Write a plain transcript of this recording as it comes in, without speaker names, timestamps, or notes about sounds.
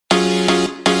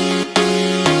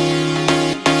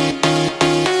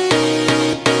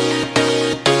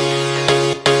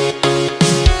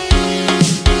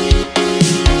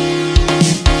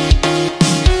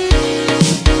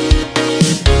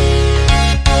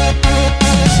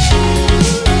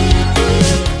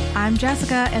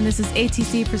Jessica, and this is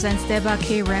ATC Presents Deba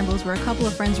K Rambles, where a couple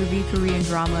of friends review Korean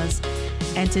dramas.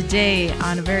 And today,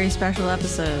 on a very special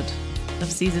episode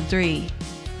of Season 3,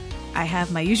 I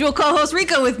have my usual co-host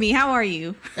Rico with me. How are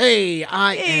you? Hey,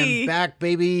 I am back,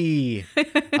 baby.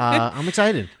 I'm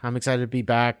excited. I'm excited to be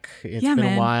back. It's been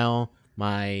a while.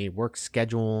 My work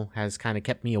schedule has kind of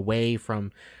kept me away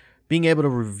from being able to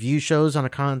review shows on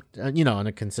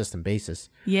a consistent basis.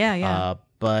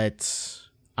 But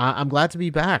I'm glad to be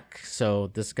back. So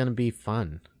this is going to be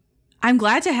fun. I'm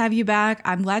glad to have you back.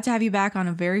 I'm glad to have you back on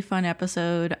a very fun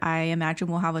episode. I imagine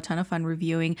we'll have a ton of fun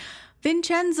reviewing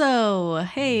Vincenzo.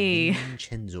 Hey.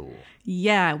 Vincenzo.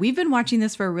 Yeah, we've been watching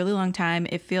this for a really long time.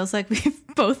 It feels like we've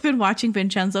both been watching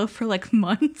Vincenzo for like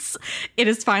months. It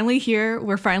is finally here.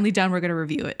 We're finally done. We're going to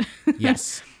review it.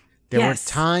 Yes. There were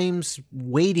times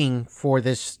waiting for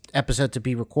this episode to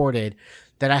be recorded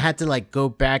that I had to like go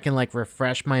back and like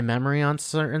refresh my memory on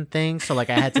certain things. So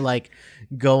like I had to like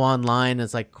go online and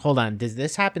it's like, hold on, does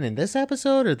this happen in this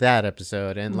episode or that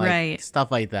episode? And like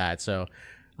stuff like that. So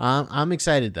I'm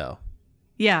excited though.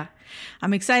 Yeah,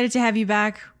 I'm excited to have you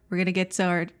back. We're going to get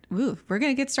started. We're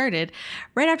going to get started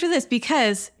right after this,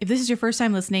 because if this is your first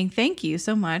time listening, thank you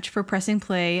so much for pressing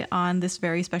play on this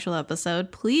very special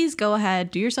episode. Please go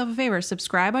ahead, do yourself a favor,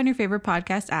 subscribe on your favorite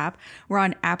podcast app. We're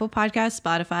on Apple Podcasts,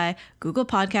 Spotify, Google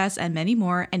Podcasts, and many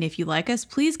more. And if you like us,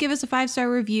 please give us a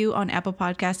 5-star review on Apple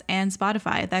Podcasts and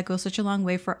Spotify. That goes such a long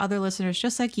way for other listeners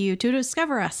just like you to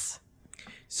discover us.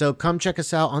 So come check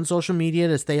us out on social media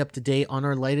to stay up to date on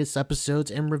our latest episodes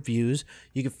and reviews.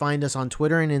 You can find us on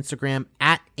Twitter and Instagram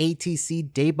at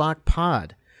ATC Daebak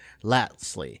Pod.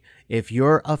 Lastly, if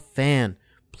you're a fan,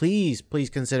 please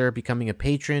consider becoming a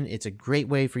patron. It's a great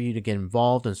way for you to get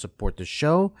involved and support the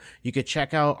show. You can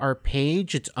check out our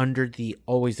page. It's under the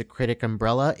Always the Critic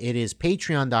umbrella. It is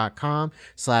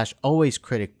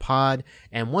patreon.com/alwayscriticpod.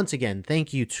 And once again,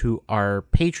 thank you to our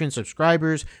patron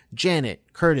subscribers, Janet,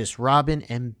 Curtis, Robin,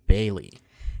 and Bailey.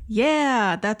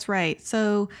 Yeah, that's right.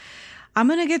 So I'm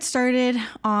going to get started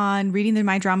on reading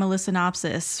my drama list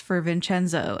synopsis for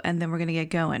Vincenzo, and then we're going to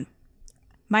get going.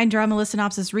 My drama list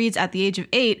synopsis reads, at the age of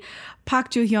 8, Park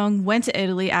Jo-hyung went to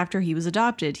Italy after he was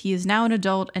adopted. He is now an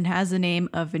adult and has the name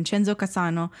of Vincenzo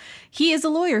Casano. He is a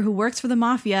lawyer who works for the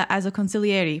mafia as a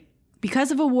consigliere.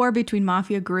 Because of a war between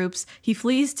mafia groups, he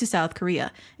flees to South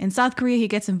Korea. In South Korea, he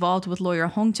gets involved with lawyer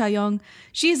Hong Cha-young.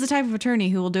 She is the type of attorney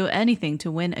who will do anything to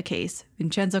win a case.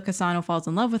 Vincenzo Casano falls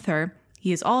in love with her.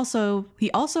 He also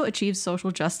achieves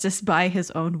social justice by his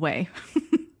own way.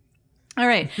 All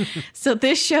right. So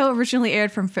this show originally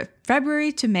aired from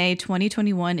February to May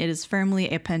 2021. It is firmly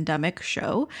a pandemic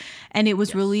show, and it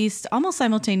was released almost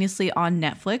simultaneously on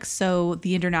Netflix. So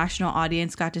the international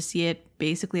audience got to see it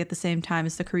basically at the same time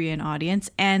as the Korean audience.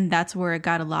 And that's where it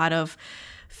got a lot of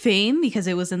fame, because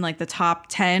it was in like the top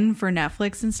 10 for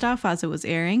Netflix and stuff as it was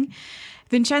airing.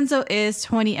 Vincenzo is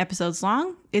 20 episodes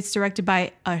long. It's directed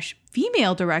by a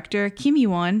female director, Kim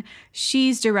Yi-won.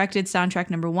 She's directed soundtrack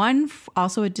number 1,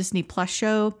 also a Disney Plus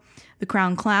show, The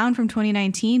Crown Clown from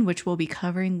 2019, which we'll be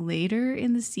covering later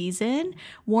in the season,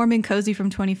 Warm and Cozy from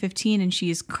 2015, and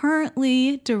she's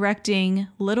currently directing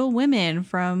Little Women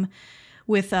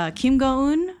with Kim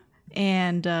Go-eun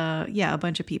and a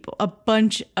bunch of people. A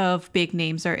bunch of big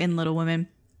names are in Little Women,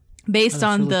 based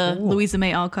on the cool Louisa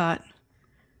May Alcott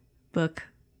book.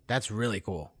 That's really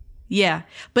cool. Yeah,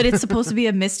 but it's supposed to be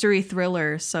a mystery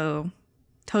thriller, so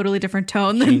totally different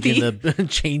tone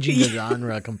changing the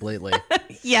genre completely.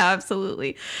 Yeah,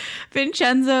 absolutely.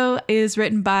 Vincenzo is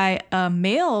written by a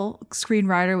male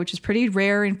screenwriter, which is pretty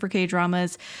rare for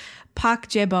K-dramas. Park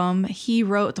Jae-bum. He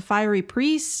wrote The Fiery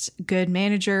Priest, Good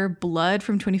Manager, Blood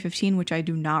from 2015, which I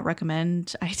do not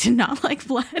recommend. I did not like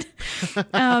Blood.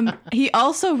 He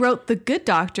also wrote The Good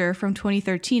Doctor from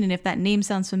 2013, and if that name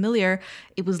sounds familiar,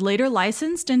 it was later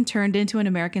licensed and turned into an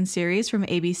American series from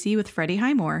ABC with Freddie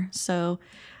Highmore. So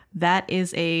that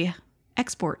is a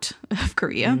export of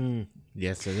Korea.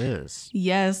 Yes, it is.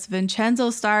 Yes, Vincenzo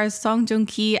stars Song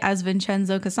Joong-ki as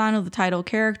Vincenzo Casano, the title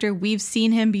character. We've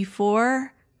seen him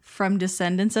before from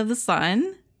Descendants of the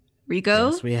Sun.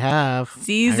 Rico? Yes, we have.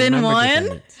 Season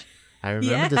 1? I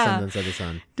remember Descendants of the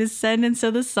Sun. Descendants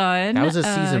of the Sun. That was a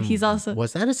season.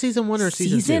 Was that a season 1 or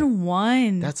season 2? Season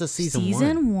 1. That's a season 1.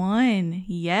 Season 1.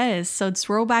 Yes. So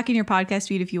scroll back in your podcast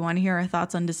feed if you want to hear our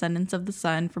thoughts on Descendants of the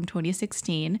Sun from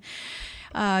 2016.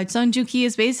 Song Joong-ki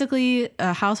is basically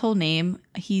a household name.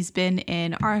 He's been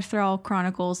in Arthur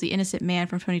Chronicles, The Innocent Man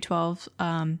from 2012.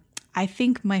 I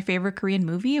think my favorite Korean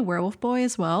movie, A Werewolf Boy,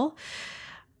 as well.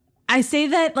 I say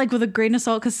that like with a grain of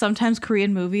salt because sometimes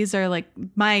Korean movies are like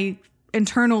my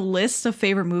internal list of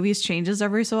favorite movies changes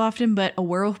every so often, but A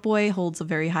Werewolf Boy holds a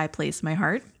very high place in my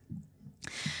heart.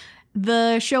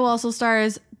 The show also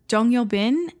stars Jung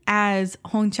Yo-bin as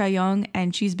Hong Cha-young,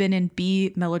 and she's been in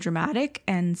Be Melodramatic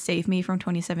and Save Me from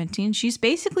 2017. She's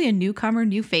basically a newcomer,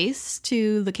 new face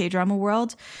to the K-drama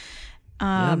world.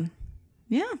 Yeah,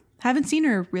 haven't seen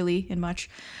her really in much.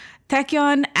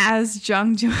 Taecyeon as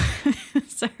Jung Joo.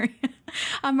 Sorry,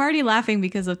 I'm already laughing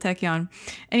because of Taecyeon.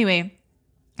 Anyway,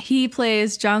 he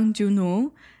plays Jang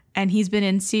Joon-woo, and he's been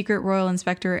in Secret Royal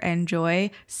Inspector and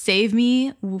Joy, Save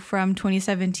Me from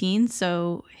 2017.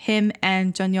 So him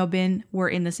and Jung Yo-bin were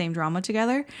in the same drama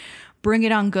together. Bring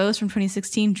It On Ghost from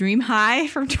 2016, Dream High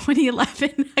from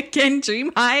 2011. Again,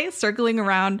 Dream High, circling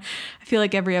around. I feel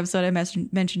like every episode I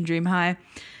mentioned Dream High.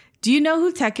 Do you know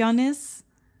who Taecyeon is?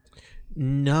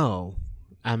 No,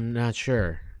 I'm not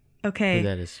sure. Okay. Who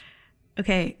that is.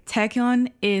 Okay,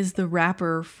 Taecyeon is the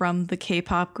rapper from the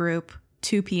K-pop group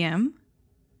 2PM.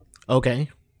 Okay.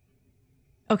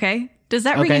 Does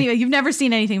that ring any? You've never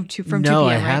seen anything from 2PM, No,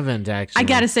 I right? haven't actually. I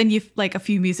gotta send you like a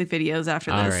few music videos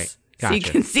after this. All right. Gotcha. So you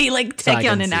can see like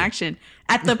Taecyeon in action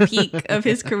at the peak of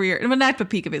his career. Well, not the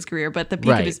peak of his career, but the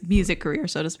peak of his music career,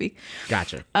 so to speak.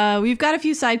 Gotcha. We've got a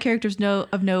few side characters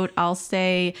of note. I'll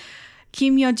say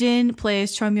Kim Yo-jin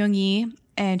plays Choi Myung-hee,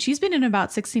 and she's been in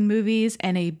about 16 movies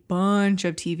and a bunch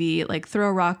of TV, like Throw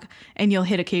a Rock and You'll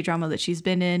Hit a K-drama that she's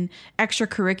been in,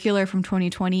 Extracurricular from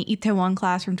 2020, Itaewon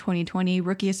Class from 2020,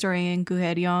 Rookie Historian,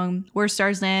 Guhae-ryung, Where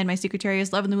Stars Land, My Secretary,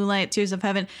 Love in the Moonlight, Tears of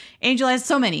Heaven, Angel Eyes,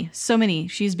 so many.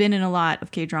 She's been in a lot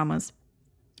of K-dramas.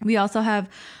 We also have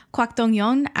Kwak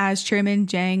Dong-yeon as Chairman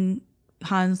Jang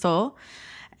Han-so,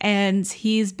 and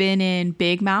he's been in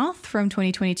Big Mouth from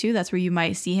 2022. That's where you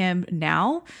might see him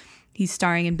now. He's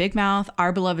starring in Big Mouth,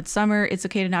 Our Beloved Summer, It's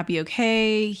Okay to Not Be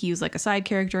Okay. He was like a side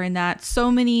character in that.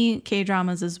 So many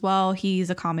K-dramas as well.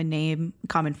 He's a common name,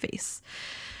 common face.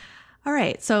 All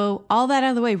right, so all that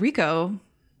out of the way, Rico,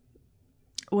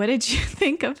 what did you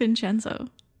think of Vincenzo?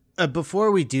 Before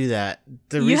we do that,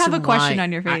 you have a question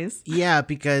on your face.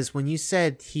 Because when you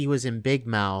said he was in Big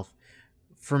Mouth,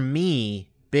 for me,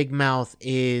 Big Mouth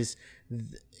it's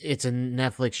a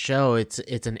Netflix show. It's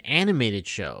an animated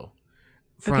show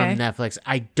from Netflix.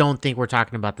 I don't think we're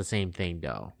talking about the same thing,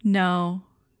 though. No.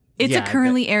 It's a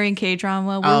currently airing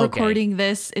K-drama. We're recording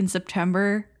this in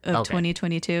September of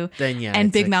 2022. Then, yeah.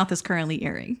 And Big Mouth is currently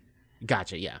airing.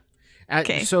 Gotcha, yeah.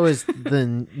 So is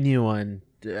the new one,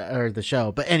 or the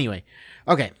show. But anyway,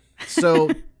 okay. So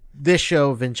this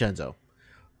show, Vincenzo.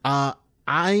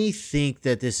 I think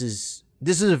that this is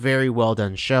a very well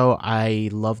done show. I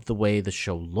love the way the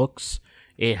show looks.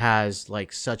 It has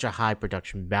like such a high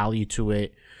production value to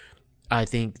it. I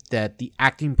think that the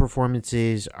acting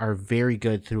performances are very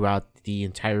good throughout the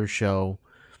entire show.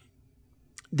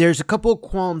 There's a couple of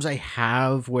qualms I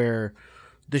have where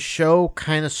the show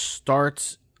kind of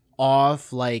starts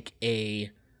off like it's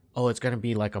going to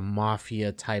be like a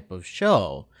mafia type of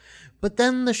show. But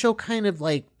then the show kind of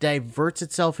like diverts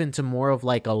itself into more of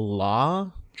like a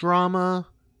law drama,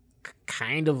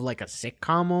 kind of like a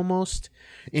sitcom almost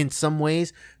in some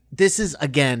ways. This is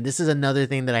another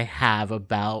thing that I have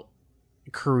about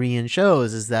Korean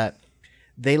shows, is that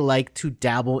they like to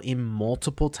dabble in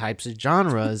multiple types of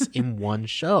genres in one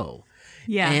show.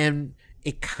 Yeah. And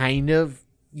it kind of,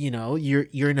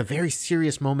 you're in a very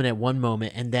serious moment at one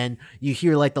moment, and then you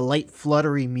hear like the light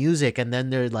fluttery music, and then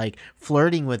they're like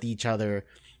flirting with each other,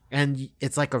 and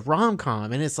it's like a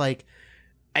rom-com, and it's like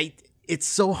it's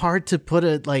so hard to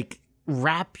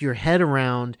wrap your head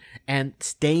around and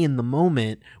stay in the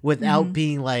moment without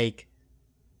being like,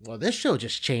 well, this show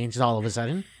just changed all of a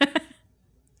sudden.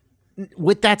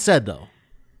 With that said, though,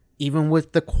 even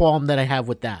with the qualm that I have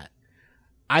with that,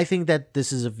 I think that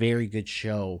this is a very good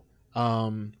show.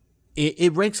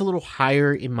 It ranks a little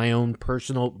higher in my own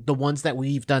personal, the ones that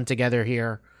we've done together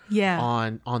here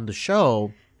on the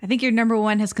show. I think your number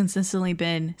one has consistently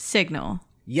been Signal.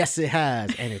 Yes, it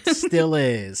has, and it still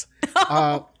is.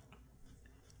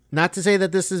 Not to say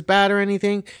that this is bad or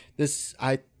anything.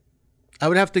 I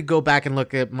would have to go back and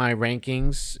look at my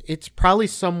rankings. It's probably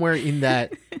somewhere in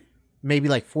that maybe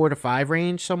like 4 to 5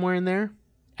 range, somewhere in there,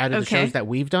 out of the shows that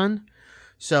we've done.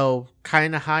 So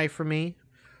kind of high for me.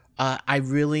 I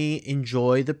really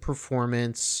enjoy the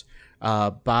performance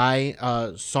by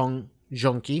Song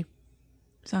Joong-ki.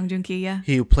 Song Joong-ki, yeah.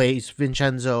 Who plays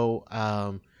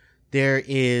Vincenzo. There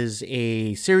is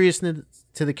a seriousness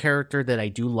to the character that I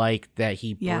do like that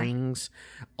he brings.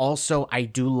 Also, I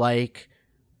do like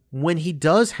when he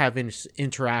does have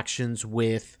interactions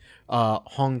with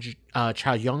Hong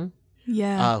Cha-young,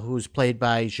 who's played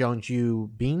by Jeong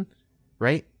Joo-bin,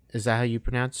 right? Is that how you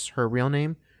pronounce her real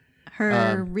name?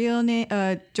 Her real name,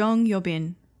 Jung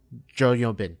Yobin. Jo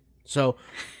Yobin. So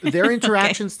their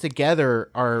interactions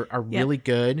together are really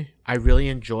good. I really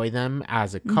enjoy them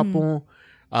as a couple.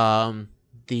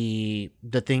 The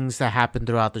things that happen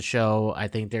throughout the show, I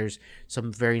think there's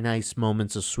some very nice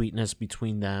moments of sweetness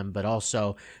between them, but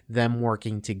also them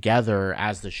working together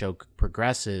as the show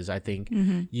progresses. I think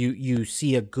you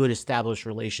see a good established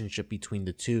relationship between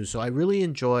the two. So I really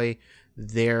enjoy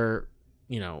their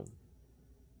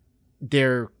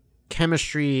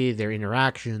chemistry, their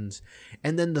interactions.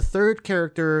 And then the third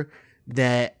character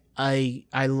that I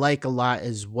like a lot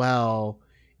as well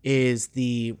is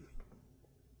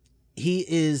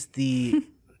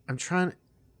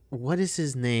what is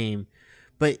his name?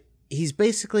 But he's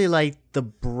basically like the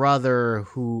brother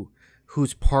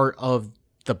who's part of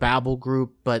the Babel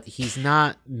group, but he's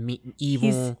not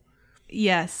evil.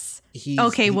 Yes.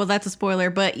 Well, that's a spoiler,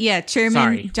 but yeah,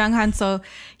 Chairman Jang Han-so,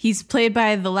 he's played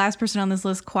by the last person on this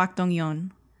list, Kwak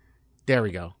Dong-yeon. There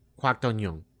we go. Kwak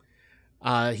Dong-yeon.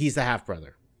 He's the half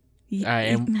brother.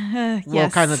 We'll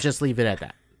kind of just leave it at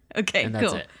that. Okay, and that's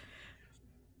cool. it.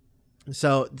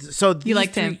 So you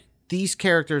liked him. These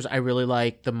characters I really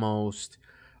like the most,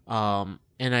 and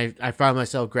I find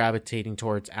myself gravitating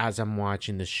towards as I'm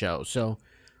watching the show. So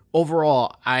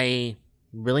overall, I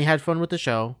really had fun with the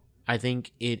show. I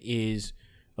think it is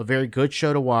a very good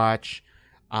show to watch.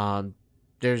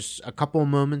 There's a couple of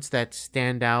moments that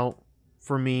stand out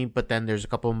for me, but then there's a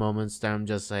couple of moments that I'm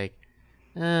just like,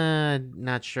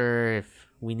 not sure if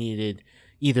we needed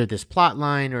either this plot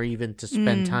line or even to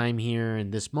spend time here in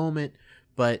this moment.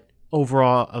 But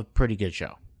overall, a pretty good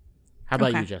show. How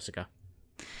about you, Jessica?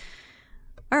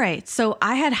 All right. So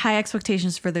I had high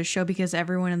expectations for this show because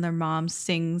everyone and their mom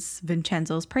sings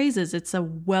Vincenzo's praises. It's a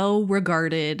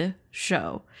well-regarded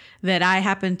show that I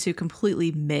happened to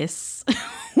completely miss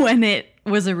when it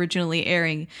was originally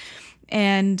airing.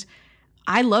 And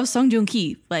I love Song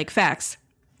Joong-ki, like facts.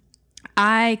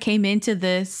 I came into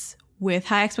this with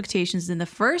high expectations. In the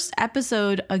first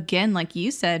episode, again, like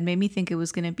you said, made me think it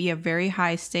was going to be a very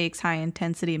high stakes, high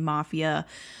intensity mafia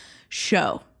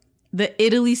show. The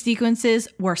Italy sequences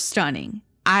were stunning.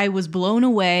 I was blown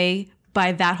away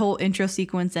by that whole intro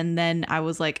sequence, and then I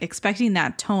was like expecting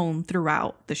that tone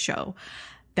throughout the show.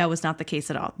 That was not the case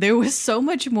at all. There was so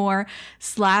much more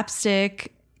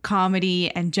slapstick comedy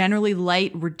and generally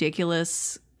light,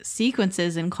 ridiculous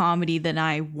sequences in comedy than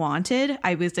I wanted.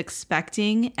 I was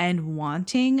expecting and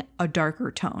wanting a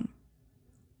darker tone.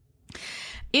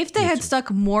 If they had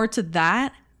stuck more to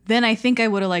that, then I think I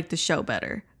would have liked the show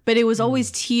better. But it was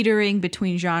always teetering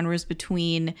between genres,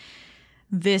 between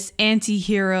this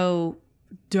anti-hero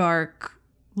dark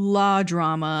law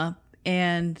drama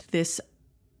and this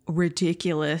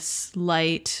ridiculous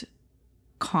light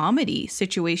comedy,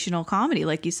 situational comedy.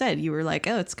 Like you said, you were like,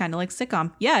 oh, it's kind of like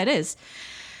sitcom. Yeah, it is.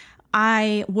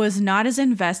 I was not as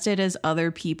invested as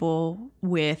other people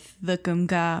with the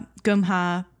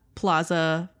Geumha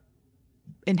Plaza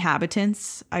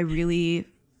inhabitants. I really...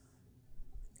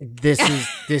 This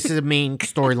is a main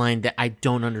storyline that I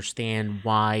don't understand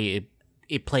why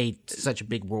it played such a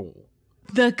big role.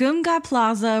 The Geumga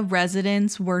Plaza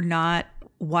residents were not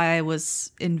why I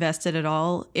was invested at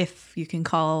all, if you can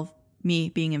call me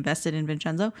being invested in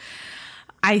Vincenzo.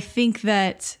 I think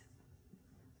that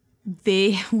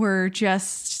they were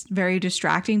just very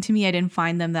distracting to me. I didn't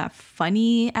find them that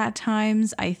funny at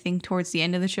times. I think towards the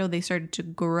end of the show, they started to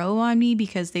grow on me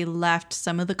because they left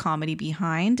some of the comedy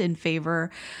behind in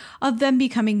favor of them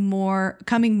coming more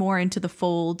into the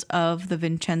fold of the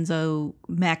Vincenzo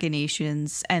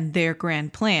machinations and their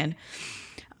grand plan.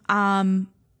 I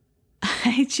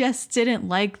just didn't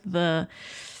like the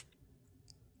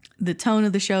tone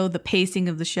of the show, the pacing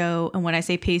of the show. And when I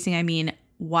say pacing, I mean,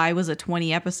 why was it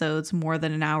 20 episodes more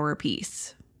than an hour a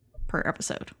piece per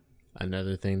episode?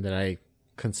 Another thing that I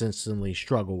consistently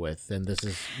struggle with, and this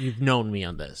is, you've known me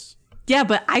on this. Yeah,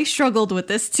 but I struggled with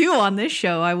this too on this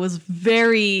show. I was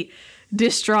very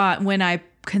distraught when I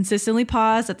consistently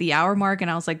paused at the hour mark and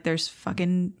I was like,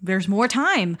 there's more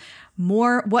time.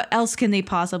 What else can they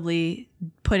possibly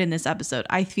put in this episode?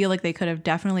 I feel like they could have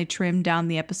definitely trimmed down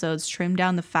the episodes, trimmed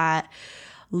down the fat,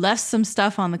 left some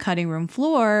stuff on the cutting room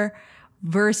floor,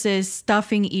 versus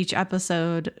stuffing each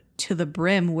episode to the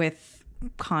brim with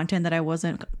content that I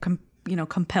wasn't,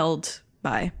 compelled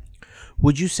by.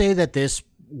 Would you say that this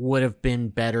would have been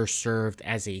better served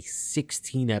as a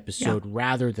 16 episode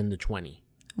rather than the 20?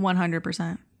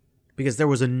 100%. Because there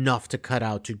was enough to cut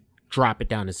out to drop it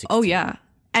down to 16. Oh, yeah.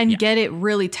 And get it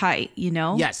really tight,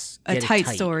 Yes. A tight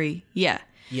story. Yeah.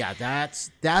 Yeah,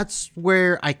 that's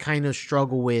where I kind of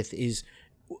struggle with is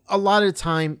a lot of the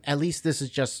time, at least this is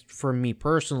just for me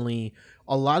personally,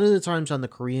 a lot of the times on the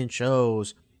Korean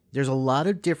shows, there's a lot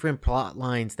of different plot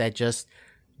lines that just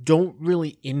don't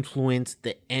really influence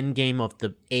the end game of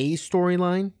the A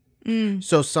storyline.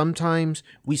 So sometimes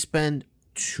we spend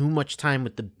too much time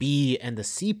with the B and the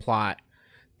C plot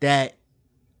that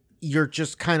you're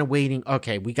just kind of waiting.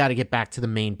 Okay, we got to get back to the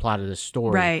main plot of the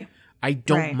story. Right. I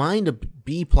don't mind a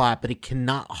B plot, but it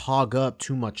cannot hog up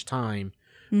too much time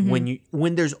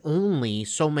when there's only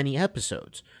so many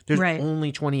episodes. There's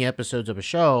only 20 episodes of a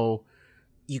show.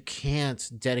 You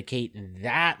can't dedicate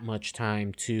that much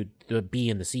time to the B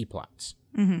and the C plots.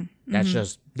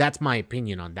 That's my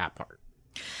opinion on that part.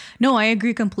 No, I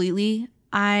agree completely.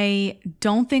 I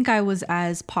don't think I was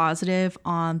as positive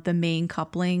on the main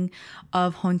coupling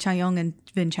of Hon Cha-young and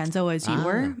Vincenzo as you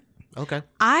were. Okay.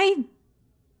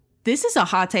 This is a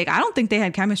hot take. I don't think they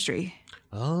had chemistry.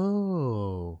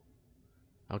 Oh.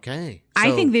 Okay.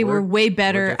 I think they were way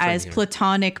better as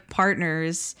platonic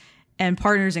partners and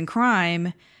partners in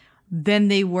crime than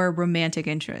they were romantic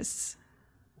interests.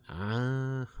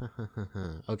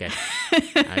 Okay.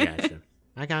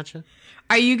 I gotcha.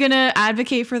 Are you going to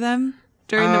advocate for them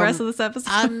during the rest of this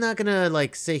episode? I'm not going to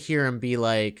like sit here and be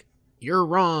like, you're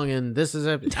wrong and this is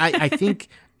I think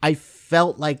I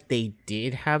felt like they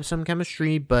did have some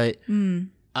chemistry, but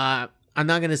I'm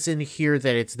not going to sit here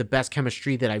that it's the best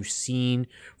chemistry that I've seen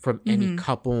from any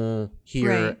couple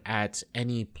here at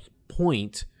any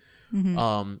point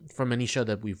from any show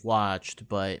that we've watched.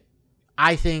 But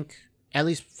I think, at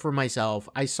least for myself,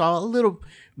 I saw a little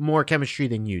more chemistry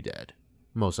than you did,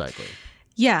 most likely.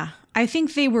 Yeah, I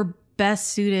think they were best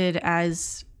suited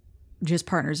as just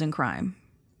partners in crime.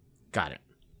 Got it.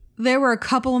 There were a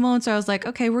couple of moments where I was like,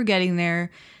 okay, we're getting there.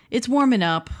 It's warming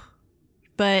up.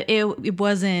 But it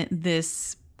wasn't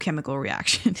this chemical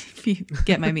reaction, if you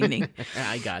get my meaning.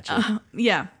 I gotcha.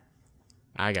 Yeah.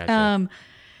 I gotcha.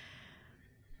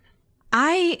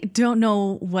 I don't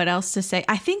know what else to say.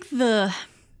 I think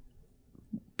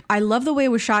I love the way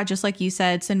it was shot, just like you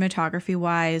said,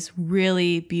 cinematography-wise,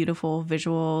 really beautiful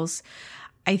visuals.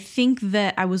 I think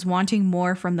that I was wanting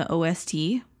more from the OST.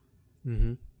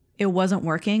 It wasn't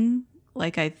working.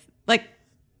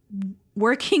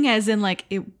 Working as in like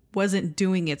it wasn't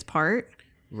doing its part.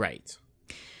 Right.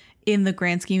 In the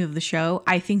grand scheme of the show,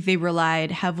 I think they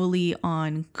relied heavily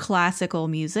on classical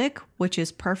music, which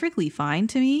is perfectly fine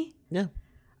to me. Yeah.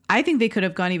 I think they could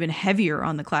have gone even heavier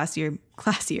on the classier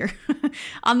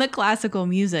on the classical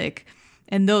music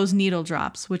and those needle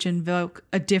drops, which invoke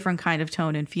a different kind of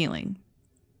tone and feeling.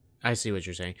 I see what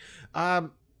you're saying.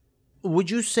 Would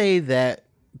you say that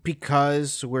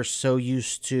because we're so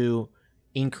used to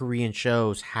in Korean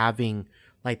shows having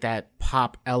like that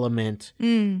pop element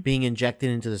being injected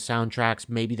into the soundtracks,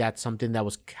 maybe that's something that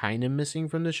was kind of missing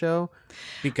from the show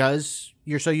because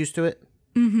you're so used to it?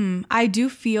 I do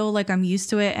feel like I'm used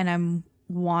to it and I'm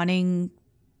wanting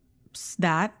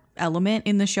that element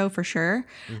in the show for sure.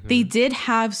 They did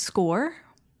have score.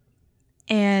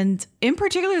 And in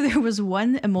particular, there was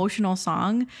one emotional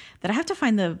song that I have to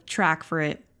find the track for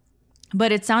it.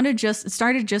 But it started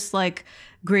just like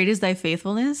Great is Thy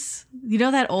Faithfulness. You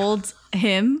know that old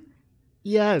hymn?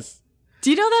 Yes. Do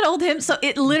you know that old hymn? So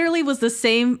it literally was the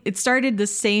same. It started the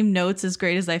same notes as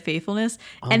Great is Thy Faithfulness.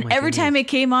 And every time it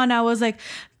came on, I was like,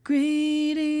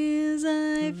 great is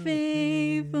thy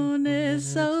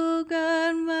faithfulness, oh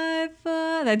God, my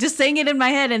Father. I just sang it in my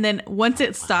head. And then once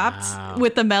it stopped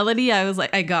with the melody, I was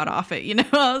like, I got off it,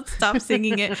 I stopped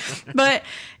singing it. But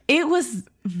it was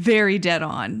very dead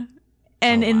on.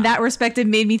 And in that respect, it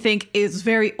made me think it's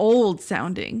very old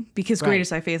sounding because Great is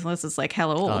Thy Faithfulness is like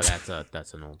hella old. Oh,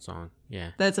 that's an old song.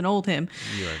 Yeah. That's an old hymn.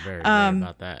 You are very right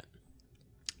about that.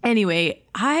 Anyway,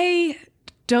 I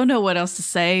don't know what else to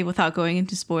say without going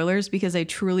into spoilers because I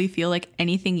truly feel like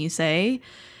anything you say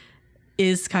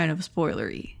is kind of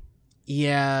spoilery.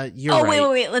 Yeah, you're right.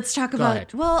 Wait. Let's talk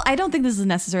about... Well, I don't think this is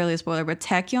necessarily a spoiler, but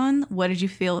Taecyeon, what did you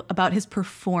feel about his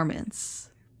performance?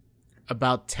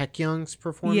 About Taecyeon's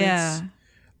performance? Yeah.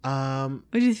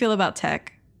 What did you feel about Taek?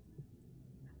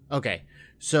 Okay.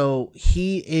 So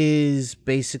he is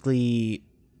basically...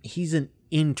 He's an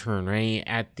intern, right?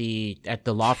 At the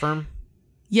law firm?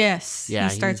 Yes. Yeah,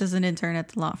 he starts as an intern at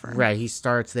the law firm. Right. He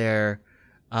starts there.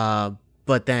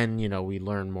 But then, we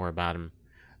learn more about him.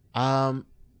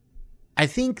 I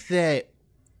think that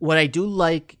what I do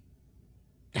like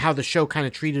how the show kind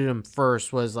of treated him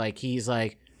first was like, he's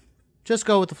like, just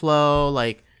go with the flow,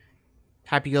 like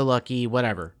happy-go-lucky,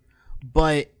 whatever.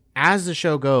 But as the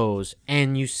show goes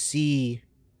and you see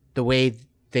the way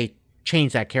they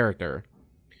change that character,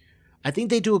 I think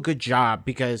they do a good job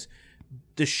because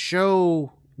the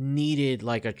show needed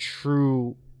like a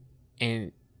true,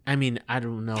 and I mean, I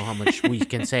don't know how much we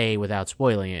can say without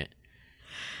spoiling it,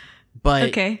 but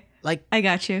Okay. like I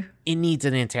got you. it needs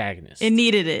an antagonist. It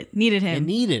needed it. Needed It him.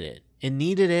 needed it. It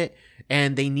needed it,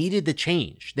 and they needed the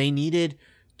change. They needed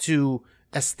to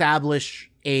establish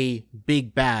a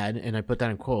big bad, and I put that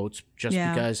in quotes just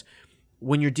Yeah. because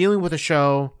when you're dealing with a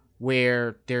show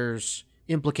where there's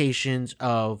implications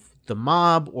of the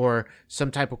mob or some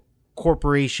type of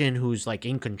corporation who's like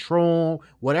in control,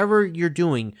 whatever you're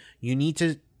doing, you need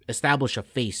to establish a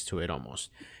face to it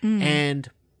almost. And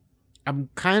I'm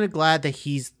kind of glad that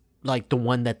he's like the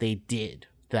one that they did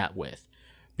that with,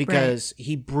 because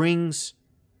he brings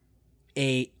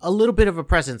a little bit of a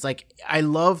presence. Like, I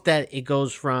love that it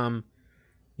goes from,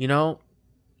 you know,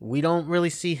 we don't really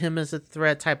see him as a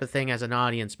threat type of thing as an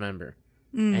audience member,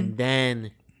 and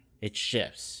then it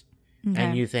shifts,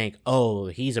 and you think, oh,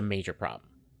 he's a major problem.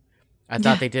 I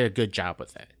thought they did a good job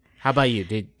with that. How about you?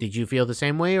 Did you feel the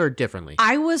same way or differently?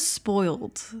 I was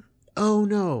spoiled Oh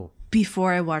no.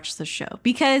 before I watched the show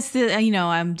because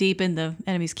I'm deep in the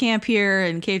enemy's camp here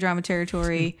in K-drama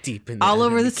territory. Deep in the all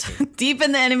over enemy the deep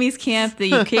in the enemy's camp.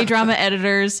 The K-drama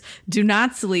editors do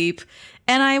not sleep,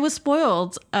 and I was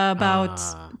spoiled about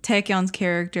Taecyeon's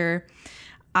character.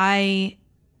 I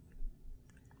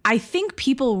think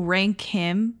people rank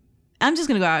him. I'm just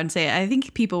gonna go out and say it. I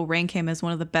think people rank him as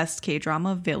one of the best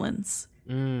K-drama villains.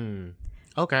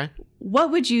 Okay.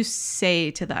 What would you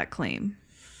say to that claim?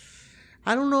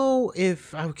 I don't know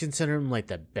if I would consider him like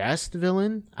the best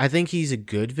villain. I think he's a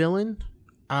good villain.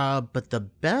 But the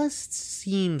best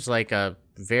seems like a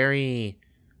very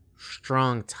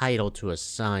strong title to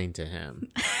assign to him.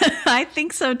 I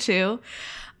think so too.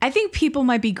 I think people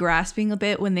might be grasping a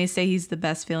bit when they say he's the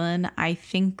best villain. I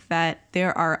think that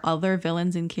there are other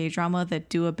villains in K-drama that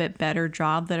do a bit better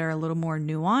job, that are a little more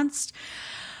nuanced.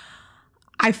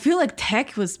 I feel like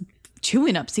Tech was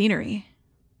chewing up scenery.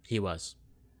 He was.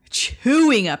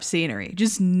 Chewing up scenery,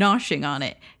 just noshing on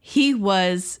it. He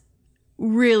was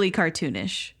really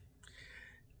cartoonish.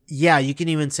 Yeah, you can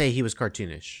even say he was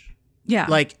cartoonish. Yeah.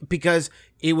 Like, because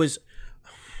it was...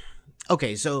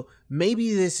 Okay, so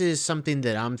maybe this is something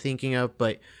that I'm thinking of,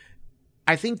 but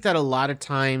I think that a lot of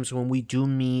times when we do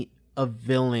meet a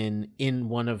villain in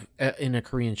in a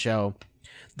Korean show,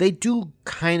 they do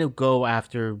kind of go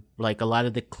after like a lot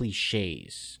of the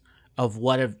cliches of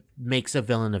what makes a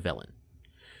villain a villain.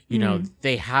 You know,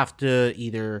 they have to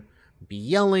either be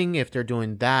yelling if they're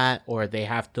doing that, or they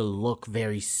have to look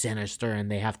very sinister and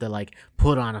they have to like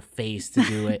put on a face to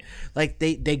do it. Like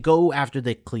they go after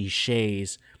the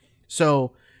cliches.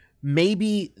 So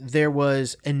maybe there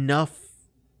was enough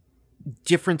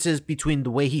differences between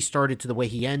the way he started to the way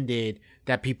he ended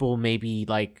that people maybe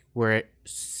like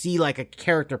see like a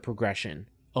character progression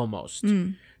almost.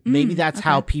 Maybe that's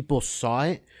how people saw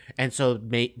it. And so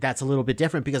that's a little bit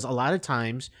different, because a lot of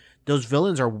times those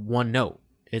villains are one note.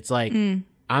 It's like,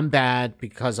 I'm bad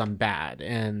because I'm bad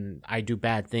and I do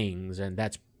bad things, and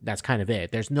that's kind of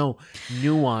it. There's no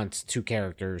nuance to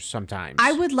characters sometimes.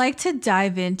 I would like to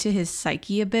dive into his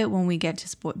psyche a bit when we get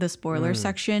to the spoiler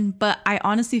section, but I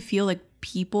honestly feel like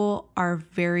people are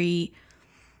very,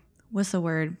 what's the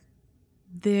word?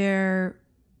 They're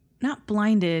not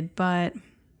blinded, but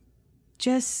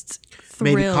just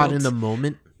thrilled Maybe caught in the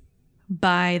moment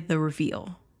by the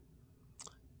reveal.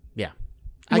 Yeah.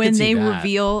 When they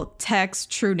reveal Tech's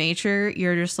true nature,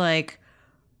 you're just like,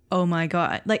 oh my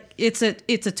God. Like it's a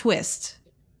twist,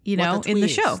 in the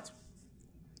show.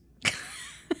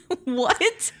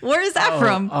 What? Where is that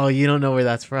from? Oh, you don't know where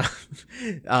that's from.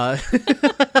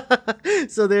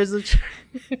 So there's a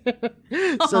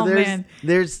man.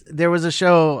 there was a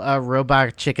show,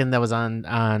 Robot Chicken, that was on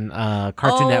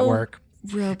Cartoon Network.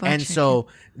 Robot and Chicken. So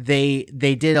they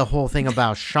did a whole thing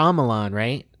about Shyamalan,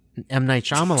 right? M. Night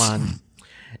Shyamalan.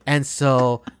 And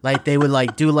so like they would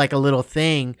like do like a little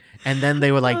thing, and then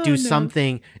they would like do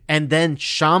something, and then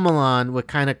Shyamalan would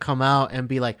kind of come out and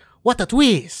be like, what a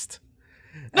twist.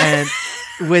 And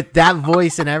with that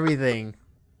voice and everything,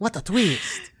 what a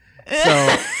twist.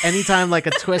 So anytime like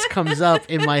a twist comes up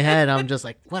in my head, I'm just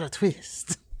like, what a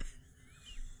twist.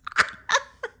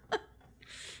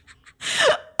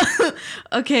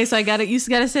 Okay, so you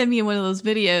gotta send me one of those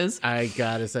videos. I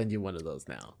gotta send you one of those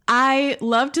now. I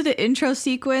loved the intro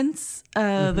sequence,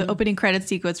 the opening credit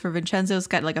sequence for Vincenzo. It's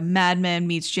got like a Mad Men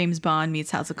meets James Bond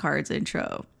meets House of Cards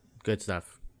intro. Good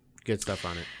stuff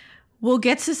on it. We'll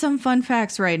get to some fun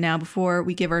facts right now before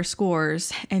we give our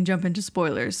scores and jump into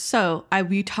spoilers. So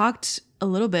we talked a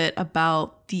little bit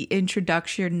about the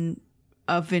introduction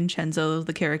of Vincenzo,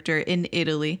 the character, in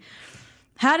Italy.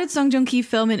 How did Song Joong Ki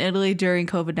film in Italy during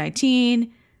COVID-19?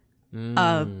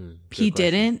 He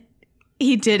didn't.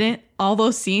 He didn't. All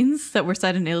those scenes that were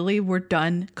set in Italy were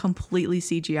done completely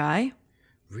CGI.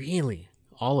 Really?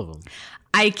 All of them?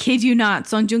 I kid you not.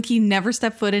 Song Joong-ki never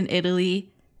stepped foot in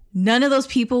Italy. None of those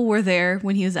people were there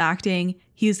when he was acting.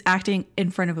 He was acting in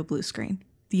front of a blue screen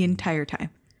the entire time.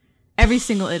 Every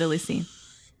single Italy scene.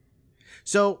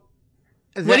 So,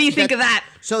 what do you think of that?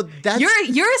 So that's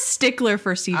you're a stickler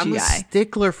for CGI. I'm a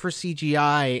stickler for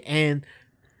CGI, and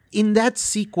in that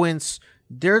sequence,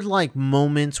 there's like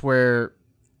moments where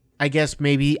I guess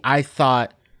maybe I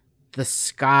thought the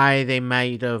sky they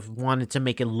might have wanted to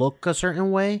make it look a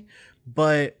certain way,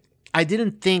 but I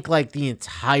didn't think like the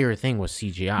entire thing was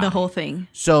CGI. The whole thing.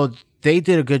 So they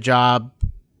did a good job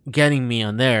getting me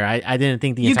on there. I didn't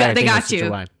think the entire thing was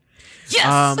CGI.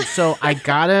 Yes. So I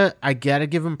gotta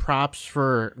give him props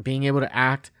for being able to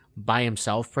act by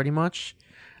himself pretty much.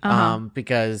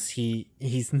 Because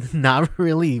he's not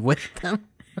really with them.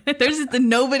 There's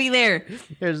nobody there.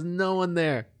 There's no one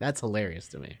there. That's hilarious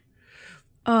to me.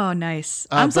 Oh, nice.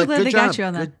 I'm so glad they got you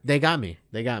on that. They got me.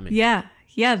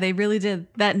 Yeah, they really did.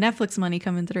 That Netflix money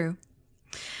coming through.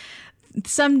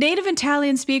 Some native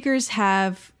Italian speakers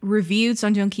have reviewed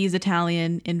Song Joong-ki's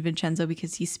Italian in Vincenzo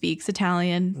because he speaks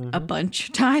Italian a bunch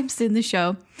of times in the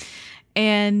show.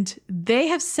 And they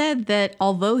have said that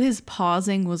although his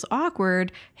pausing was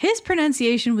awkward, his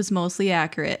pronunciation was mostly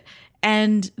accurate.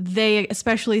 And they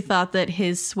especially thought that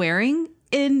his swearing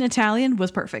in Italian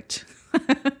was perfect.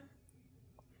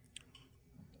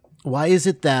 Why is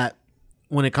it that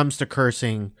when it comes to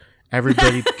cursing,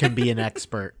 everybody can be an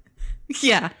expert?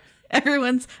 Yeah.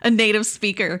 Everyone's a native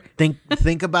speaker.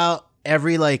 Think about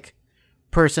every like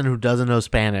person who doesn't know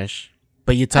Spanish,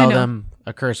 but you tell them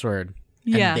a curse word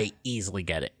and they easily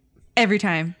get it. Every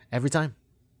time.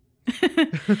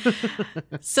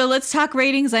 So let's talk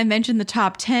ratings. I mentioned the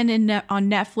top 10 on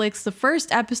Netflix. The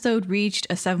first episode reached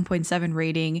a 7.7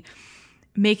 rating,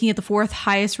 making it the fourth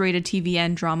highest rated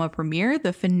TVN drama premiere.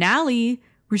 The finale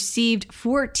received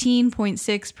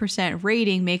 14.6%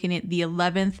 rating, making it the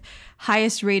 11th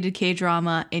highest rated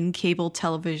K-drama in cable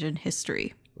television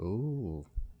history. Ooh,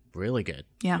 really good.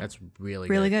 Yeah. That's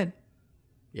really good.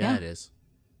 Yeah, it is.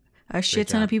 A shit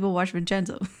ton of people watch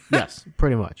Vincenzo. Yes,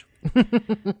 pretty much.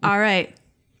 All right.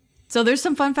 So there's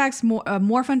some fun facts,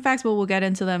 more fun facts, but we'll get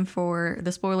into them for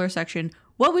the spoiler section.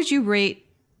 What would you rate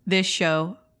this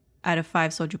show out of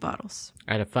 5 soju bottles?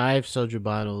 Out of 5 soju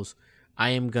bottles,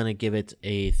 I am going to give it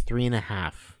a 3.5.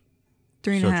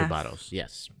 3.5 soju bottles,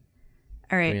 yes.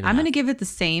 All right. I'm going to give it the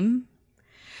same.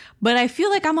 But I feel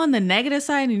like I'm on the negative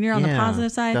side and you're on the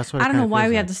positive side. That's what I don't know why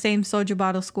we have the same soju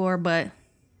bottle score, but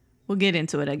we'll get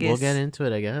into it, I guess. We'll get into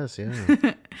it, I guess, yeah.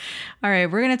 All right.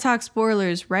 We're going to talk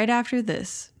spoilers right after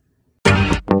this.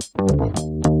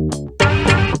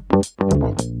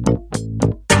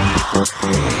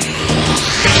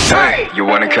 Hey, you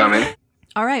want to come in?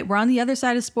 All right, we're on the other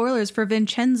side of spoilers for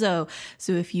Vincenzo.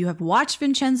 So if you have watched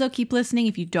Vincenzo, keep listening.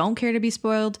 If you don't care to be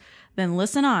spoiled, then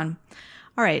listen on.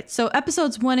 All right, so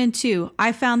episodes 1 and 2,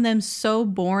 I found them so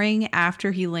boring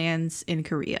after he lands in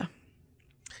Korea.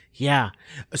 Yeah.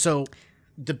 So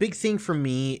the big thing for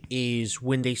me is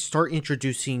when they start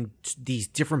introducing these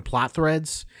different plot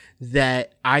threads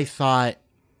that I thought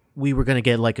we were going to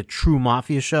get like a true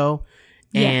mafia show,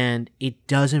 and it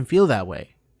doesn't feel that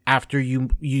way after you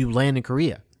land in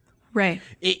Korea. Right.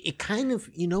 It kind of,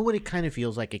 you know what it kind of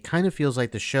feels like? It kind of feels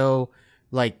like the show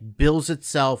like bills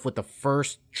itself with the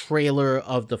first trailer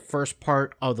of the first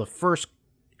part of the first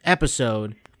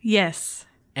episode. Yes.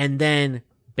 And then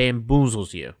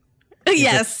bamboozles you.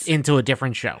 Yes. Into a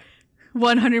different show.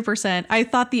 100%. I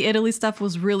thought the Italy stuff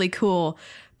was really cool.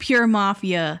 Pure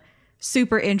mafia.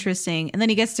 Super interesting. And then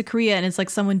he gets to Korea and it's like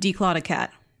someone declawed a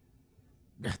cat.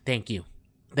 Thank you.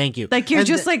 Like you're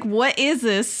just like, what is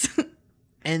this?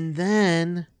 And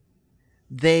then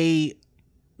they,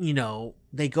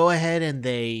 they go ahead and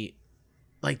they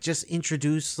like just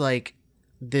introduce like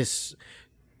this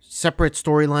separate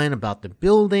storyline about the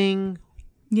building.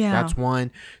 Yeah. That's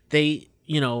one. They,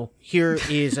 here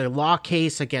is a law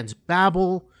case against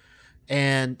Babel.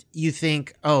 And you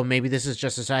think, oh, maybe this is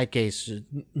just a side case.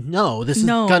 No, this is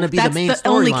going to be the main storyline. That's the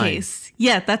only case.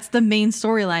 Yeah, that's the main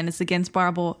storyline. It's against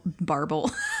Babel.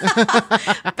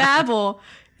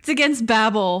 It's against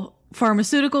Babel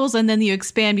Pharmaceuticals, and then you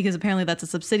expand because apparently that's a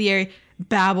subsidiary.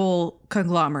 Babel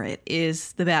Conglomerate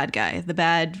is the bad guy, the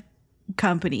bad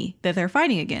company that they're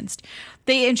fighting against.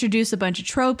 They introduce a bunch of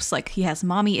tropes, like he has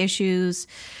mommy issues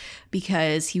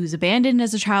because he was abandoned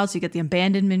as a child, so you get the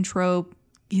abandonment trope.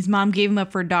 His mom gave him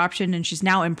up for adoption and she's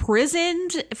now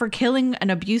imprisoned for killing an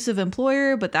abusive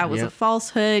employer, but that was a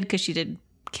falsehood because she didn't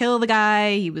kill the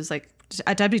guy. He was like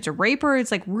attempting to rape her.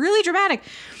 It's like really dramatic.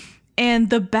 And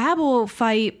the Babel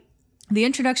fight, the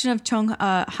introduction of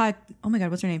oh my God,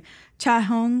 what's her name? Cha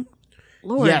Hong.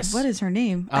 Lord, Yes. what is her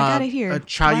name? I got it here.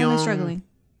 Cha Why am I Young- struggling?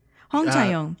 Hong Cha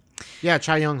Young. Yeah,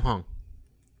 Cha Young Hong.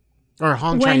 Or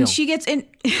Hong Cha When Young. she gets in,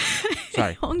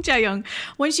 Sorry. Hong Cha Young.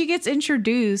 When she gets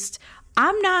introduced,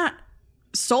 I'm not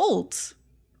sold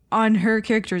on her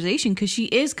characterization because she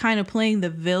is kind of playing the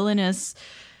villainous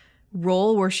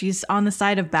role where she's on the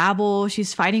side of Babel.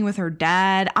 She's fighting with her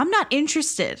dad. I'm not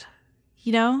interested,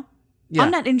 you know? Yeah.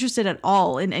 I'm not interested at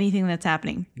all in anything that's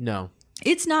happening. No.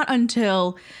 It's not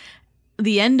until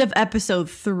the end of episode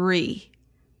 3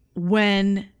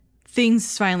 when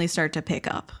things finally start to pick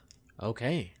up.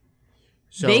 Okay.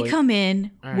 So They come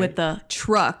in all right. with a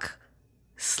truck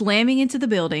slamming into the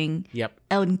building Yep.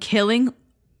 and killing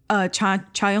Cha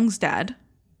Young's dad.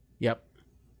 Yep.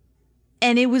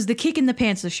 And it was the kick in the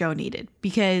pants the show needed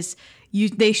because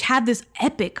they had this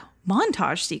epic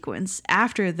montage sequence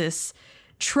after this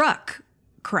truck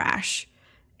crash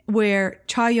where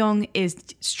Cha Young is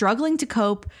struggling to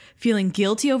cope, feeling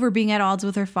guilty over being at odds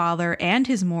with her father and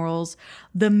his morals.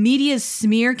 The media's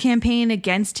smear campaign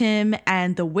against him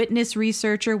and the witness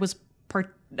researcher was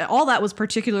all that was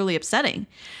particularly upsetting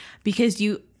because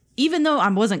even though I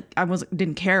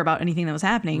didn't care about anything that was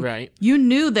happening, Right. you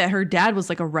knew that her dad was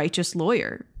like a righteous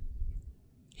lawyer.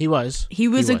 He was. He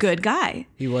was a good guy.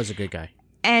 He was a good guy.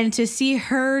 And to see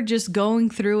her just going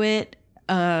through it,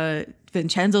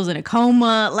 Vincenzo's in a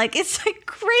coma, like it's like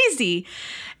crazy.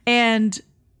 And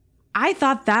I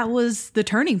thought that was the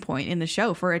turning point in the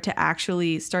show for it to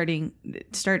actually start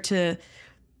to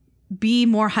be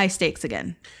more high stakes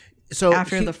again So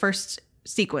after the first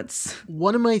sequence.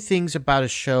 one of my things about a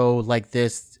show like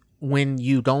this, when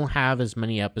you don't have as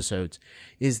many episodes,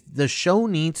 is the show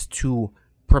needs to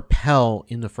propel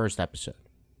in the first episode.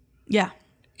 Yeah.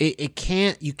 You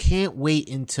can't wait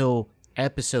until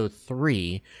episode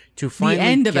 3 to The finally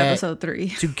end of get- episode 3.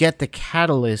 to get the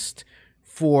catalyst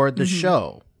for the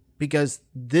show, because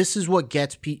this is what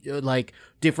gets like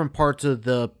different parts of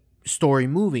the story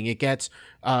moving. It gets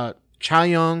Cha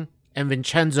Young and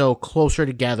Vincenzo closer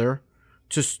together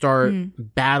to start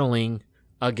battling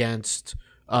against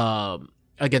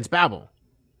Babel.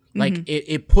 Like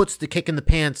it puts the kick in the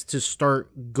pants to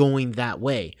start going that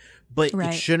way, but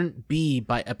Right. it shouldn't be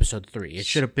by episode 3. It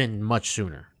should have been much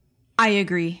sooner. I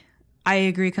agree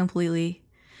completely.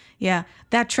 Yeah.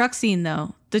 That truck scene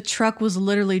though, the truck was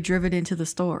literally driven into the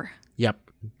store.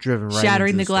 Yep, driven right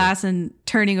Shattering into the store. glass and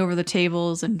turning over the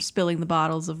tables and spilling the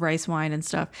bottles of rice wine and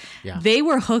stuff. Yeah. They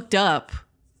were hooked up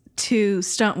to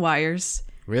stunt wires.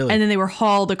 Really? And then they were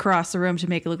hauled across the room to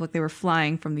make it look like they were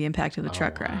flying from the impact of the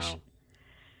truck crash. Wow.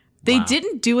 They Wow.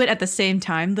 didn't do it at the same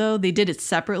time, though. They did it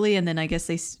separately, and then I guess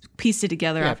they pieced it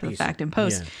together after the piece fact it. in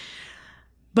post. Yeah.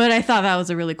 But I thought that was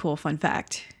a really cool fun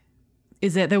fact,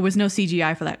 is that there was no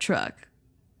CGI for that truck.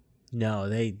 No,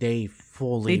 they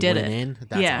fully They did went it. in.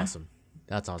 That's Yeah. awesome.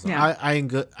 That's awesome. Yeah.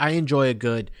 I enjoy a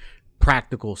good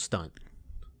practical stunt.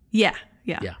 Yeah.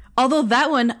 Although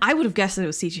that one, I would have guessed that it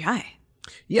was CGI.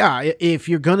 Yeah, if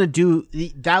you're gonna do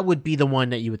that, would be the one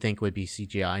that you would think would be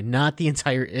CGI, not the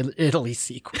entire Italy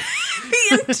sequence.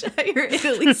 The entire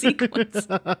Italy sequence.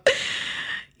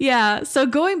 Yeah. So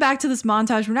going back to this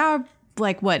montage, we're now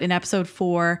like in episode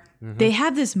 4. They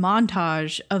have this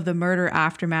montage of the murder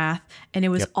aftermath, and it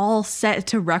was all set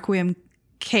to Requiem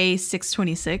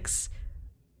K626,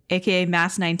 aka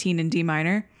Mass 19 in D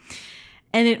minor.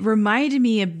 And it reminded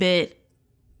me a bit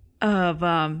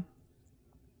of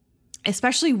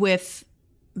especially with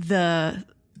the,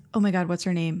 oh my God, what's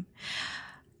her name?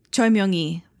 Choi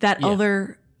Myung-hee, that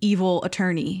other evil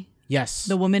attorney, Yes,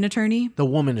 the woman attorney. the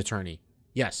woman attorney.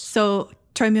 Yes, So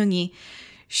Choi Myung-hee,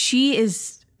 she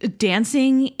is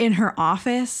dancing in her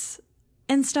office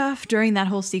and stuff during that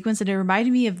whole sequence, and it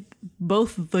reminded me of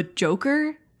both the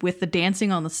Joker with the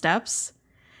dancing on the steps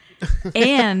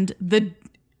and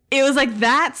it was like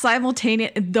that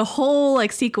simultaneous, the whole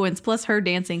like sequence plus her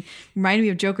dancing reminded me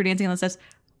of Joker dancing on the steps,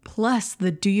 plus the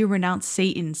 "Do you renounce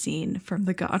Satan" scene from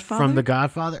The Godfather. from The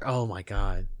Godfather. Oh my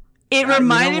God, it you know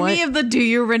reminded me what? of the "Do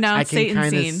you I renounce can Satan"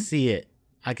 kind of scene. see it.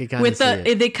 I could kind of With see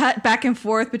it. they cut back and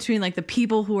forth between like the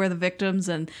people who are the victims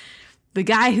and the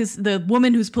guy who's the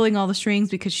woman who's pulling all the strings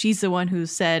because she's the one who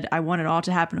said, "I want it all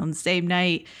to happen on the same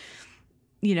night."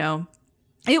 You know,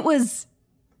 it was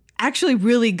actually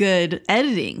really good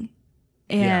editing,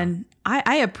 and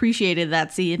I appreciated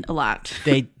that scene a lot.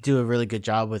 They do a really good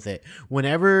job with it.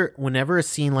 Whenever a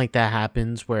scene like that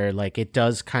happens, where like it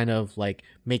does kind of like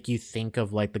make you think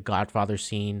of like the Godfather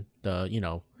scene, the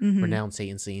renounce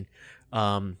Satan scene.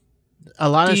 A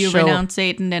lot Do of you show renounce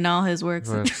Satan and all his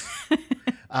works?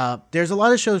 There's a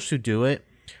lot of shows who do it,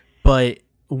 but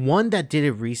one that did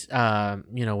it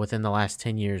within the last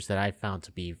 10 years that I found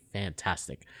to be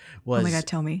fantastic was, Oh my God,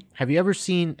 tell me. Have you ever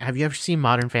seen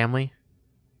Modern Family?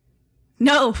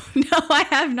 No, I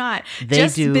have not. They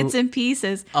Just do bits and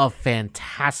pieces. A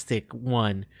fantastic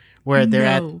one where they're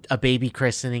at a baby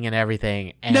christening and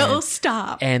everything. And, No,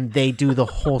 stop. And they do the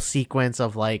whole sequence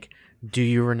of like, do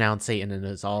you renounce Satan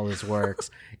and all his works?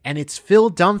 And it's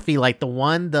Phil Dunphy, like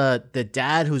the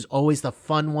dad who's always the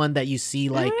fun one that you see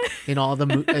like in all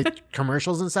the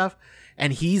commercials and stuff.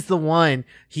 And he's the one,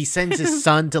 he sends his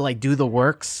son to like do the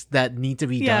works that need to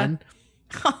be done.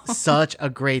 Such a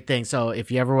great thing. So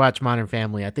if you ever watch Modern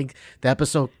Family, I think the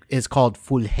episode is called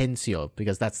Fulgencio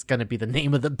because that's going to be the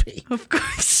name of the baby. Of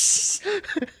course.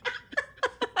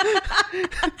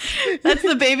 That's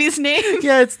the baby's name?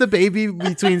 Yeah, it's the baby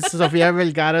between Sofia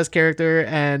Vergara's character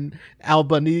and Al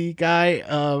Bundy guy.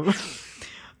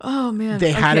 Oh, man.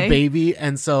 They had a baby,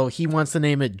 and so he wants to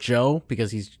name it Joe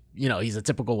because he's a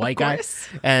typical white guy.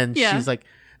 And she's like,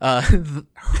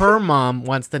 her mom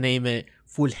wants to name it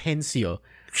Fulgencio,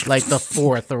 like the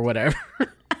fourth or whatever.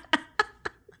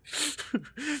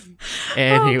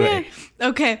 Anyway.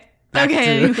 Okay. Back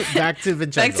to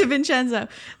Vincenzo. Back to Vincenzo.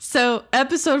 So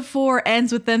episode 4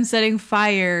 ends with them setting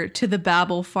fire to the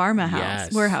Babel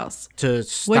warehouse. To What'd you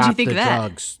stop think the of that?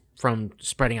 drugs from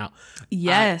spreading out.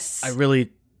 Yes. I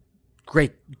really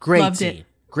great Loved scene. it.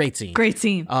 Great scene. Great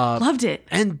scene. Loved it.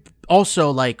 And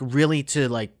also like really to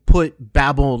like put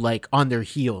Babel like on their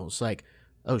heels. Like,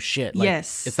 oh shit. Like,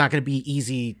 Yes. It's not gonna be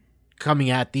easy coming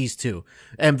at these two.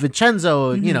 And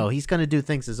Vincenzo, he's gonna do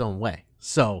things his own way.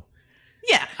 So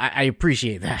yeah. I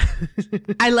appreciate that.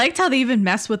 I liked how they even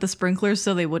messed with the sprinklers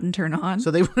so they wouldn't turn on.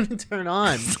 So they wouldn't turn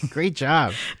on. Great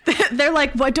job. They're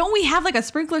like, "What? Don't we have like a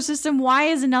sprinkler system? Why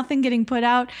is nothing getting put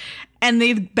out?" And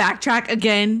they backtrack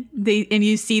again. And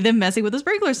you see them messing with the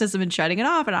sprinkler system and shutting it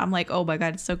off. And I'm like, "Oh my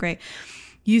God, it's so great."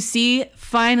 You see,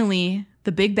 finally,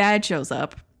 the big bad shows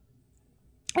up,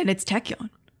 and it's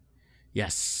Taecyeon.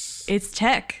 Yes. It's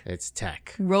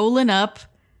Tech rolling up,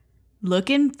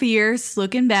 looking fierce,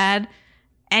 looking bad,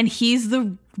 and he's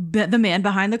the man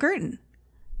behind the curtain.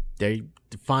 They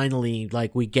finally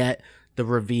we get the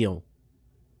reveal.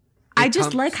 I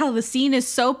just like how the scene is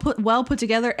so well put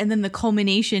together, and then the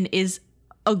culmination is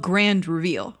a grand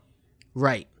reveal.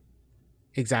 Right.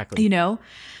 Exactly.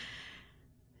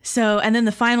 So, and then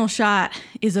the final shot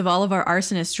is of all of our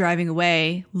arsonists driving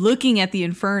away, looking at the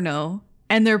Inferno,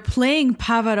 and they're playing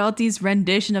Pavarotti's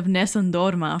rendition of Nessun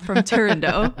Dorma from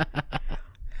Turandot.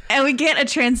 And we get a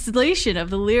translation of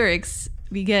the lyrics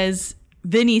because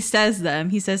Vinny says them.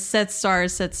 He says, set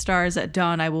stars at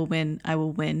dawn. I will win. I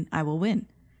will win. I will win.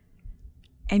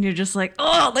 And you're just like,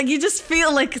 oh, like you just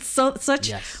feel like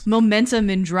such momentum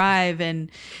and drive.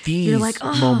 And these you're like,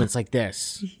 oh, moments like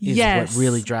this is what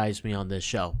really drives me on this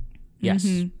show. Yes.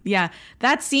 Mm-hmm. Yeah.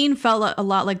 That scene felt a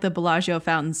lot like the Bellagio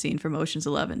fountain scene from Ocean's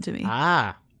 11 to me.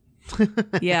 Ah.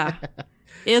 Yeah.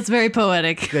 It's very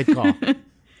poetic. Good call.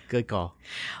 Good call.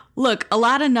 Look, a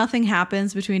lot of nothing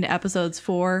happens between episodes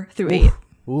 4 through 8.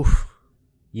 Oof.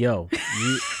 Yo,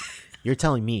 you're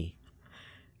telling me.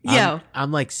 Yo.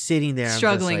 I'm like sitting there.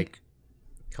 Struggling. I'm just like,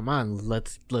 come on,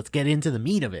 let's get into the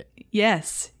meat of it.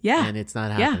 Yes. Yeah. And it's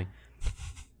not happening.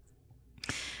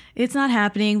 It's not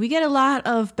happening. We get a lot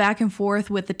of back and forth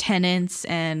with the tenants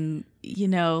and,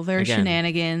 their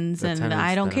shenanigans, and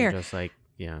I don't care. Just like,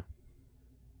 yeah.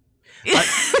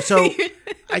 So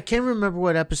I can't remember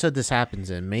what episode this happens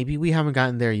in. Maybe we haven't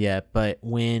gotten there yet, but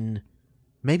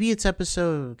maybe it's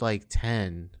episode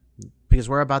 10 because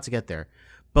we're about to get there.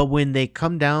 But when they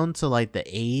come down to the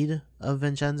aid of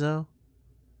Vincenzo,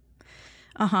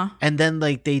 and then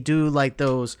they do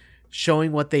those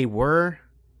showing what they were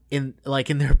in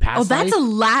their past. Oh, that's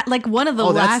life. one of the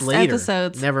last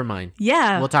episodes. Never mind.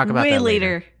 Yeah, we'll talk about way that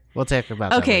later. We'll talk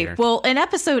about that later. Well, in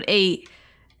episode 8,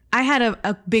 I had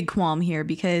a big qualm here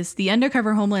because the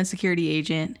undercover Homeland Security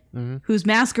agent, who's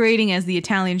masquerading as the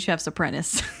Italian chef's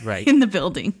apprentice in the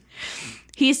building,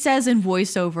 he says in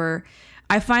voiceover,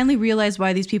 I finally realized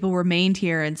why these people remained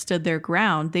here and stood their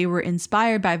ground. They were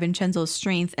inspired by Vincenzo's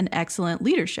strength and excellent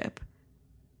leadership.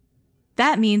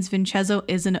 That means Vincenzo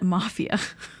isn't a mafia.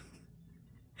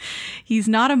 He's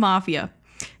not a mafia.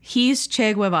 He's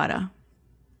Che Guevara.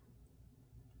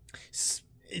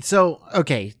 So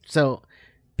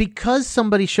because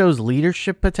somebody shows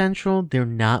leadership potential, they're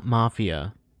not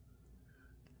mafia.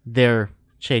 They're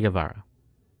Che Guevara.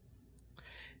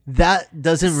 That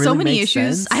doesn't really make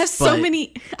issues. sense. I have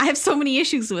so many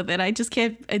issues with it. I just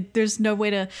can't. There's no way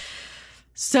to.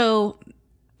 So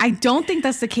I don't think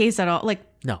that's the case at all.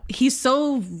 No. he's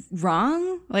so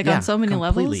wrong, like Yeah, on so many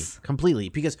levels. Completely.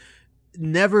 Because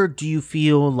never do you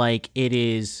feel like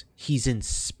he's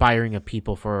inspiring a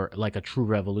people for like a true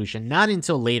revolution. Not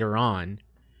until later on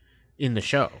in the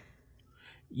show.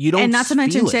 You don't And not to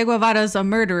mention feel Che it. Guevara's a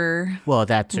murderer Well,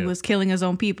 that who too. was killing his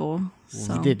own people.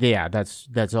 So Yeah,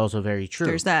 that's also very true.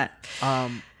 there's that.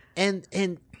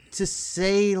 And to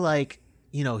say like,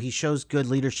 you know, he shows good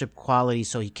leadership quality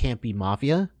so he can't be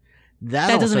mafia, that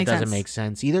doesn't also make doesn't sense. make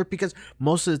sense either, because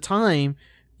most of the time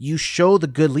you show the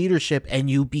good leadership and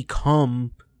you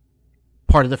become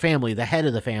part of the family, the head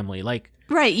of the family. Like,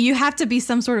 Right. You have to be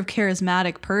some sort of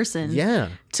charismatic person yeah.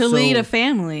 to lead a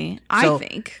family, so I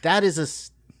think.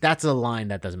 that's a line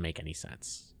that doesn't make any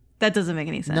sense. That doesn't make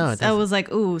any sense. No, it I doesn't. was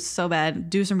like, ooh, so bad.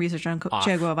 Do some research on Off.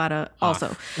 Che Guevara Off.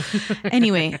 also.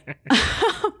 Anyway,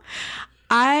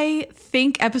 I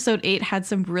think episode 8 had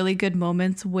some really good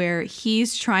moments where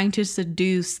he's trying to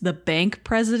seduce the bank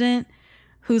president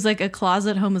who's like a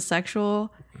closet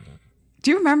homosexual.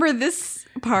 Do you remember this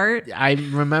part? I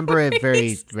remember it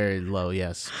very, very low,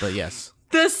 yes. But yes.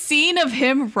 The scene of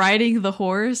him riding the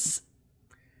horse,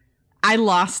 I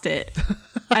lost it.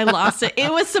 I lost it.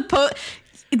 It was supposed...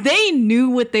 They knew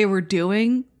what they were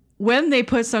doing when they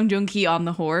put Song Joong Ki on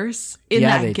the horse in They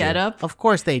that did. getup. Of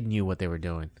course they knew what they were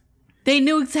doing. They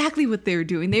knew exactly what they were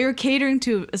doing. They were catering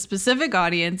to a specific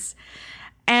audience.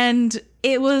 And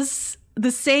it was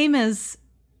the same as,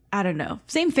 I don't know,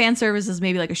 same fan service as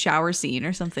maybe like a shower scene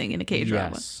or something in a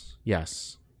K-drama.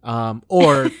 Yes.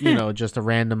 Or, you know, just a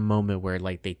random moment where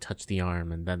like they touch the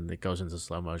arm and then it goes into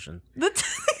slow motion. They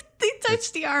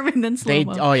touch the arm and then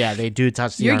slow-mo. They do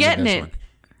touch the You're arm. getting in this it. one.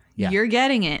 Yeah. You're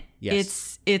getting it.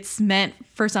 Yes. It's meant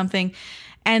for something.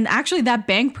 And actually that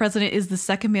bank president is the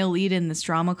second male lead in this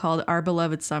drama called Our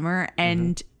Beloved Summer.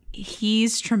 And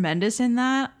he's tremendous in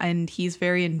that. And he's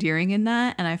very endearing in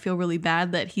that. And I feel really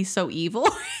bad that he's so evil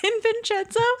in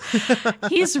Vincenzo.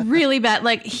 He's really bad.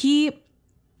 Like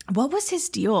what was his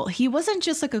deal? He wasn't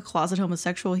just like a closet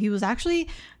homosexual. He was actually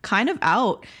kind of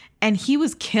out. And he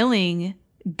was killing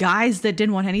guys that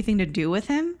didn't want anything to do with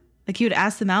him. Like he would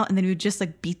ask them out and then he would just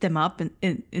like beat them up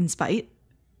in spite,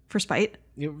 for spite,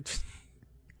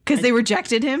 because they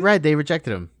rejected him. Right, they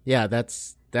rejected him. Yeah,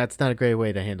 that's not a great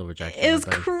way to handle rejection. It was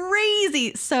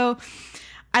crazy. So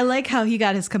I like how he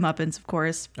got his comeuppance, of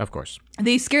course. Of course.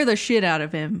 They scare the shit out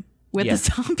of him with Yeah. the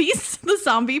zombies, the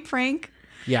zombie prank.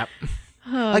 Yeah.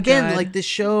 Oh, Again, God. like the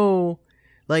show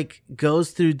like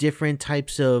goes through different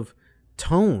types of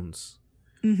tones.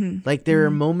 Like there are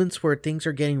moments where things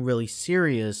are getting really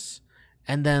serious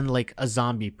and then like a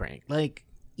zombie prank. Like,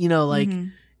 you know, like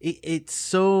it's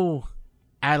so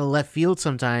out of left field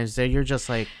sometimes that you're just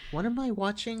like, what am I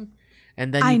watching?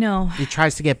 And then I know. it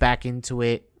tries to get back into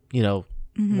it, you know,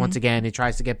 once again, it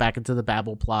tries to get back into the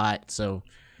Babel plot. So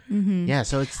yeah,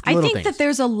 so it's I little think things. that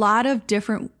there's a lot of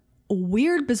different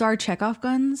weird, bizarre Chekhov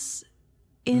guns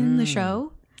in the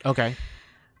show. Okay.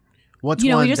 What's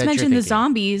You know, one we just that you're mentioned the thinking?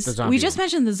 zombies. The zombie We just one.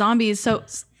 mentioned the zombies. So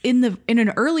in an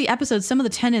early episode, some of the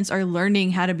tenants are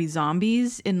learning how to be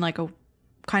zombies in like a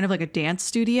kind of like a dance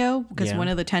studio because Yeah. one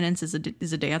of the tenants is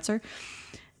a dancer,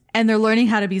 and they're learning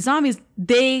how to be zombies.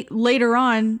 They later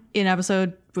on in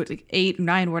episode 8 or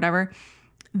 9 or whatever,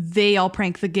 they all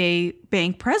prank the gay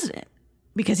bank president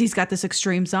because he's got this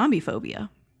extreme zombie phobia.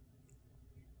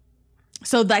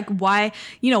 So like why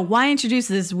introduce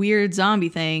this weird zombie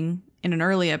thing in an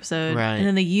early episode Right. and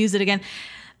then they use it again?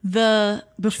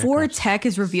 Before Chekhov's. Tech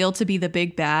is revealed to be the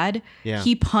big bad, Yeah.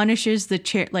 he punishes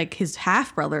his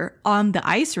half brother on the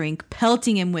ice rink,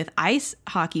 pelting him with ice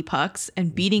hockey pucks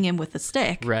and beating him with a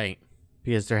stick. Right.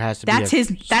 Because there has to That's be his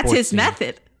sports scene.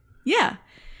 method. Yeah.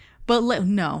 But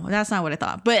no, that's not what I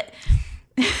thought. But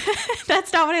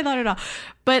that's not what I thought at all.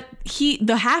 But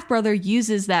the half brother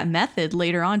uses that method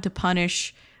later on to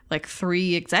punish like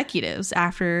 3 executives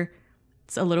after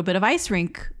it's a little bit of ice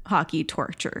rink hockey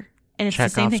torture. And it's the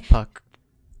same Chekhov's thing. puck.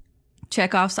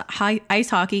 Chekhov's ice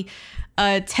hockey.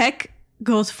 Tech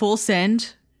goes full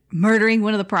send, murdering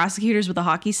one of the prosecutors with a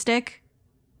hockey stick.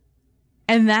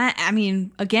 And that, I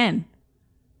mean, again,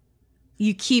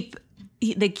 they keep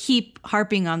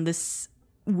harping on this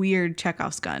weird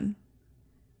Chekhov's gun.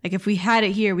 Like if we had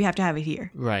it here, we have to have it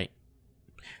here. Right.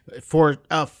 For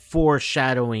a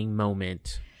foreshadowing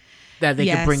moment that they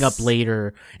could bring up Yes.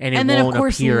 later and it And then, of won't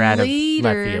course, appear out of later,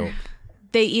 left field.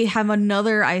 they have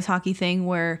another ice hockey thing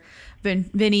where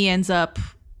Vinny ends up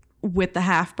with the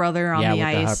half brother on Yeah, the with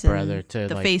the ice, half-brother and to,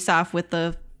 the like- face off with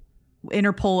the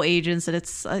Interpol agents, and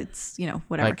it's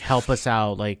whatever. Like, help us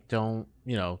out. Like, don't,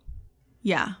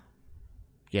 Yeah,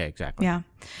 yeah, exactly. yeah.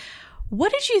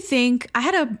 What did you think? I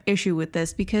had an issue with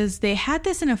this because they had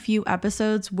this in a few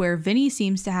episodes where Vinny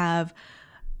seems to have.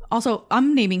 Also,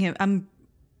 I'm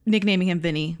nicknaming him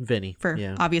Vinny. Vinny. For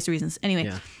yeah. obvious reasons. Anyway,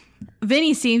 Yeah.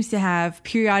 Vinny seems to have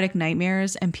periodic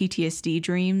nightmares and PTSD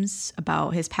dreams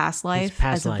about his past life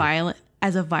as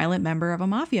a violent member of a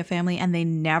mafia family, and they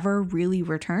never really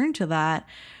return to that,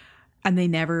 and they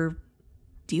never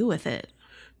deal with it.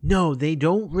 No, they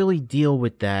don't really deal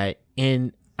with that,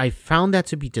 and I found that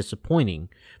to be disappointing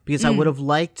because I would have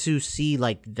liked to see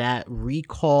like that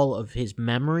recall of his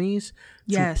memories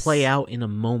to play out in a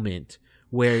moment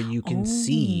where you can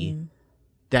see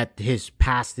that his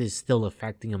past is still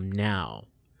affecting him now.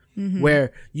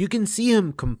 Where you can see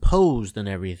him composed and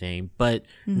everything, but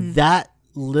that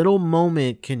little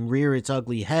moment can rear its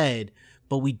ugly head,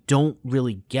 but we don't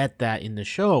really get that in the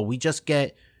show. We just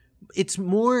get, it's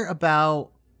more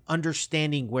about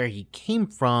understanding where he came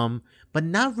from, but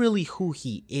not really who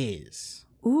he is.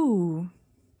 Ooh.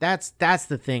 That's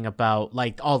the thing about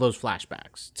like all those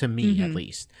flashbacks, to me at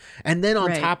least. And then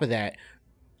on top of that,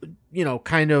 you know,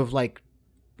 kind of like,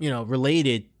 you know,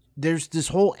 related, there's this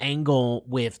whole angle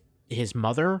with his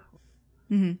mother,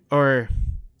 or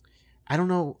I don't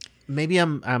know, maybe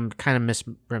I'm kind of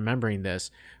misremembering this,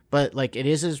 but like it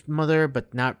is his mother,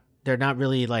 but they're not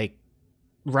really like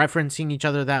referencing each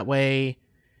other that way.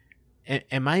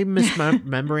 Am I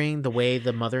misremembering the way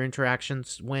the mother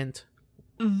interactions went?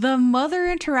 The mother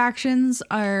interactions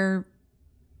are,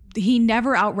 he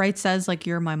never outright says like,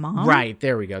 you're my mom. Right,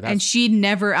 there we go. And she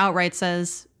never outright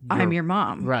says, I'm your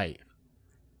mom. Right.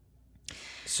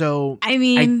 So I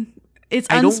mean, it's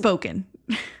unspoken.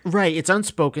 Right, it's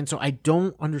unspoken, so I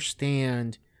don't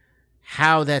understand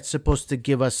how that's supposed to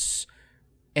give us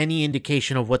any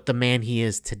indication of what the man he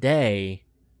is today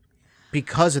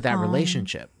because of that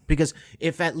relationship. Because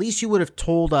if at least you would have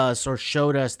told us or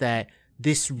showed us that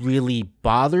this really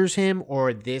bothers him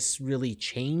or this really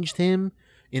changed him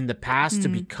in the past to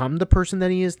become the person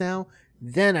that he is now,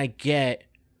 then I get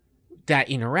that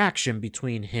interaction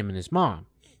between him and his mom.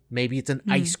 Maybe it's an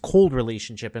ice cold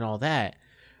relationship and all that.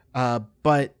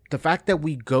 But the fact that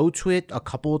we go to it a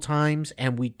couple of times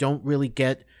and we don't really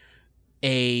get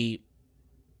a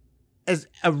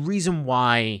reason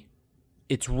why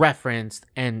it's referenced,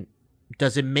 and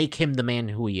does it make him the man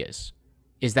who he is?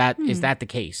 Is that the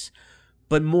case?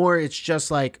 But more, it's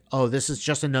just like, oh, this is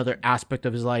just another aspect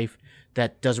of his life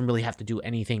that doesn't really have to do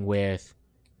anything with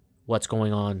what's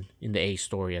going on in the A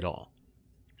story at all.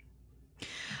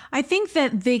 I think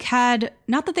that they had,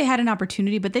 not that they had an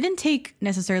opportunity, but they didn't take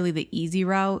necessarily the easy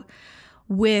route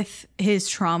with his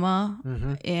trauma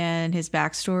and his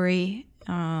backstory.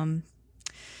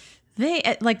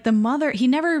 They, like the mother, he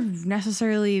never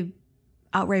necessarily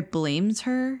outright blames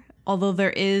her, although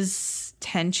there is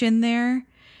tension there.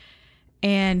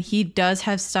 And he does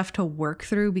have stuff to work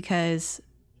through because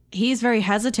he's very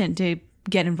hesitant to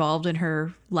get involved in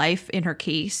her life, in her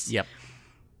case. Yep.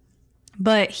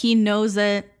 But he knows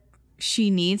that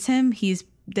she needs him.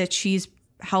 That she's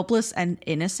helpless and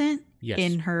innocent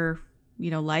in her,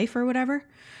 life or whatever.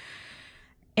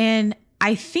 And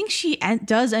I think she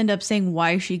does end up saying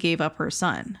why she gave up her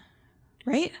son,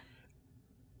 right?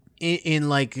 In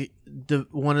like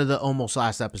one of the almost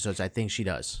last episodes, I think she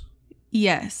does.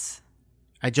 Yes.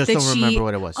 I just don't remember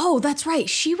what it was. Oh, that's right.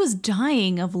 She was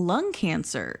dying of lung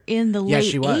cancer in the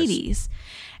late 80s.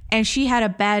 And she had a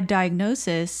bad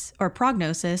diagnosis or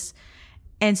prognosis.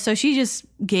 And so she just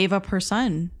gave up her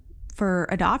son for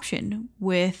adoption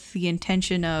with the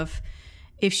intention of,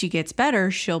 if she gets better,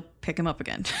 she'll pick him up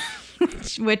again.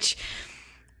 Which,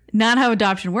 not how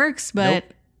adoption works, but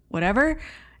whatever.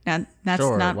 Now, that's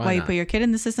not why you put your kid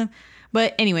in the system.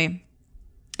 But anyway,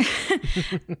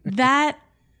 that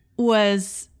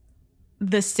was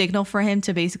the signal for him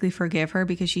to basically forgive her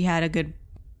because she had a good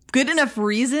enough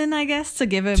reason, I guess, to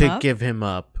give him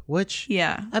up. Which,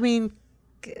 yeah, I mean,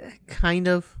 kind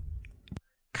of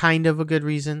a good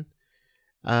reason.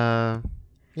 Yeah.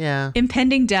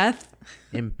 Impending death.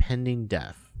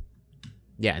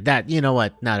 Yeah, that, you know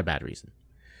what? Not a bad reason.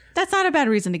 That's not a bad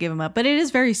reason to give him up, but it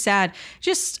is very sad.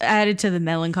 Just added to the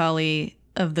melancholy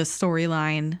of the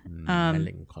storyline.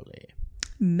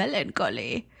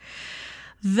 Melancholy.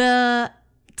 The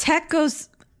tech goes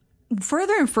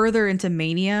further and further into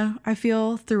mania, I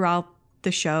feel, throughout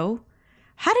the show.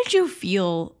 How did you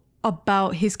feel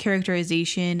about his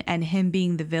characterization and him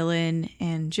being the villain,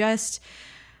 and just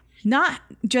not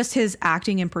just his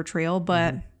acting and portrayal,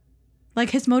 but like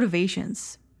his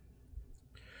motivations?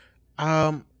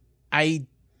 I'll kick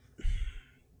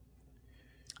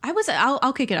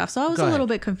it off. So I was a little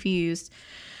bit confused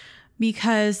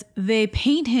because they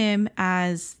paint him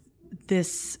as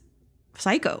this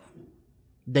psycho,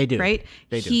 They do. right?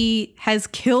 They do. He has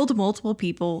killed multiple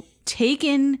people,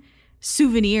 taken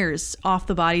souvenirs off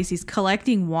the bodies. He's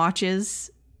collecting watches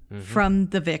from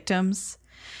the victims.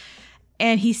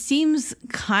 And he seems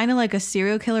kind of like a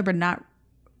serial killer, but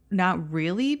not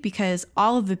really, because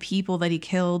all of the people that he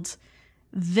killed,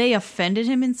 they offended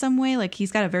him in some way. Like,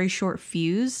 he's got a very short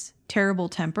fuse, terrible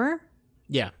temper.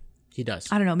 Yeah, he does.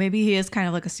 I don't know. Maybe he is kind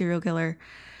of like a serial killer.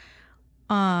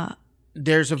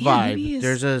 There's a Yeah, maybe vibe. he's-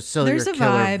 There's a serial there's a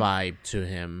killer vibe to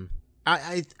him.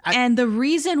 And the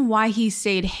reason why he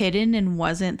stayed hidden and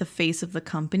wasn't the face of the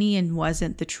company and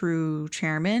wasn't the true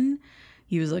chairman,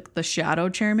 he was like the shadow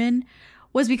chairman,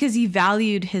 was because he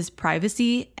valued his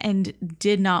privacy and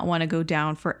did not want to go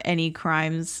down for any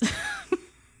crimes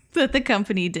that the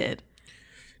company did.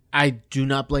 I do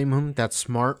not blame him. That's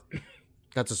smart.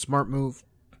 That's a smart move.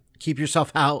 Keep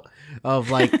yourself out of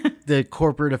like the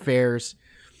corporate affairs.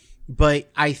 But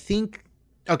I think,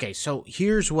 okay, so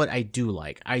here's what I do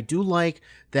like. I do like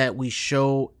that we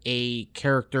show a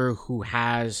character who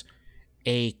has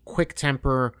a quick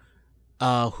temper,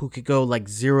 who could go like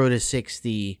 0 to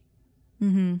 60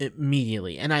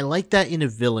 immediately. And I like that in a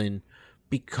villain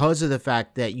because of the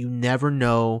fact that you never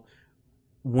know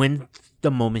when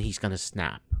the moment he's going to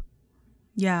snap.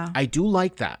 Yeah. I do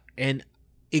like that. And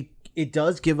it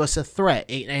does give us a threat,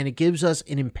 and it gives us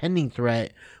an impending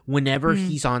threat whenever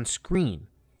he's on screen,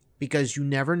 because you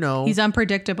never know. He's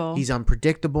unpredictable. He's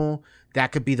unpredictable.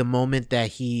 That could be the moment that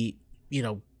he,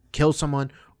 kills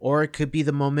someone, or it could be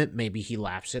the moment maybe he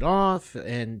laughs it off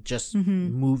and just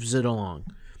moves it along.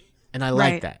 And I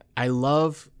like Right. that. I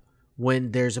love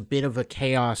when there's a bit of a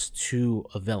chaos to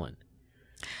a villain.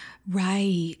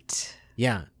 Right.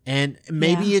 Yeah. And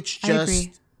maybe Yeah, it's I just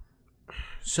agree.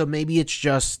 so maybe it's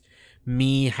just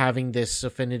me having this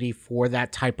affinity for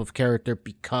that type of character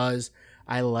because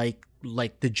I like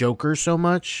the Joker so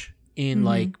much in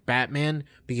like Batman,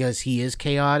 because he is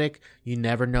chaotic. You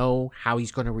never know how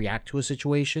he's going to react to a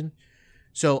situation.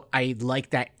 So I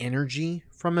like that energy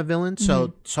from a villain.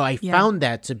 So I found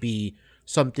that to be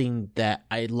something that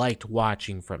I liked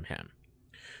watching from him.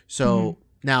 So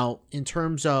now in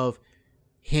terms of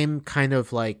him kind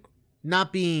of like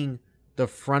not being the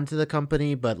front of the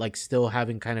company, but like still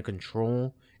having kind of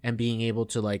control and being able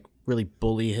to like really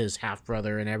bully his half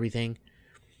brother and everything,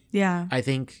 Yeah. I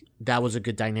think that was a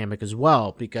good dynamic as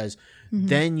well, because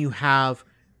then you have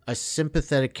a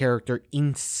sympathetic character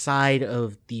inside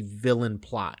of the villain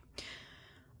plot.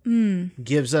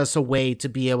 Gives us a way to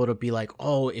be able to be like,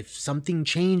 oh, if something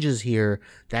changes here,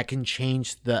 that can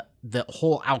change the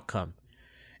whole outcome.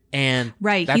 And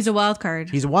Right. that's- He's a wild card.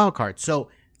 He's a wild card. So,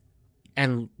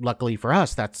 and luckily for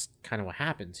us, that's kind of what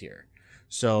happens here.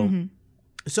 So,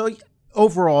 so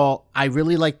overall, I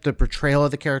really like the portrayal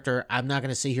of the character. I'm not going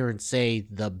to sit here and say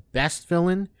the best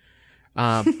villain,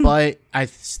 but I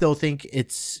still think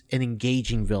it's an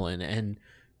engaging villain and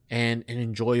an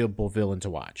enjoyable villain to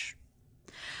watch.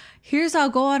 I'll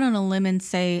go out on a limb and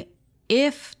say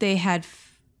if they had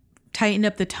tightened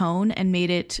up the tone and made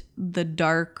it the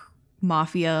dark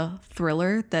mafia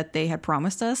thriller that they had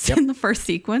promised us in the first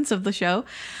sequence of the show,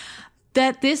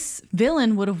 that this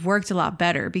villain would have worked a lot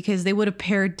better, because they would have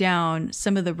pared down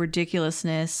some of the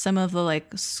ridiculousness, some of the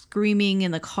like screaming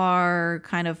in the car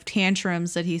kind of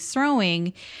tantrums that he's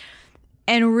throwing,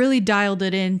 and really dialed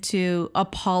it into a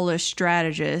polished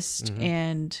strategist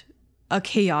and a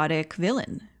chaotic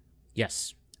villain,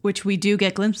 Yes. which we do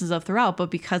get glimpses of throughout, but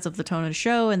because of the tone of the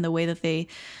show and the way that they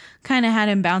kind of had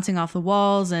him bouncing off the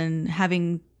walls and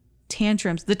having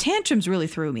tantrums, the tantrums really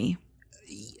threw me.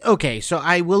 Okay, so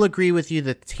I will agree with you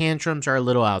that tantrums are a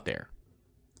little out there.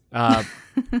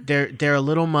 They're a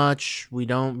little much. We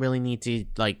don't really need to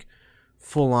like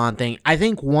full on thing. I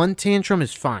think one tantrum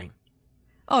is fine,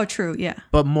 Oh, true. Yeah.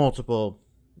 but multiple,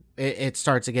 it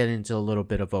starts to get into a little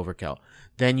bit of overkill.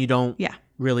 Then you don't Yeah.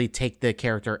 really take the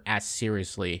character as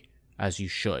seriously as you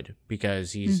should,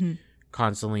 because he's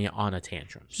constantly on a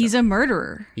tantrum. So He's a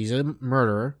murderer. he's a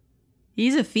murderer.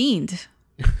 He's a fiend.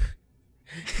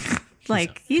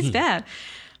 He's bad.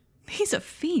 He's a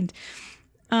fiend.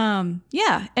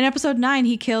 Yeah. In episode 9,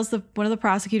 he kills one of the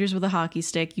prosecutors with a hockey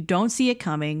stick. You don't see it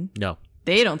coming. No,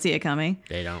 They don't see it coming.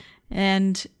 they don't.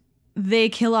 And they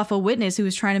kill off a witness who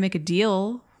was trying to make a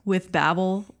deal with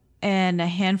Babel and a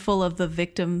handful of the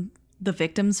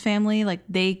victim's family. Like,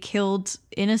 they killed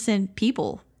innocent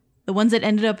people. The ones that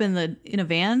ended up in a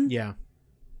van, Yeah.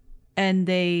 and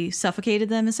they suffocated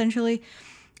them essentially.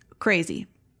 Crazy.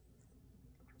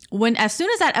 As soon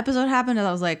as that episode happened,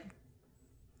 I was like,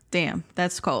 damn,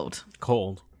 that's cold.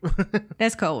 Cold.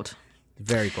 That's cold.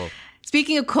 Very cold.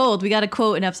 Speaking of cold, we got a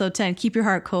quote in episode 10. Keep your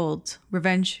heart cold.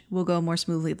 Revenge will go more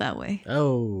smoothly that way.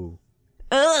 Oh.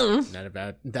 Oh. Not a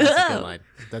bad. That's a good line.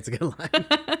 That's a good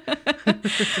line.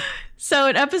 So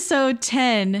in episode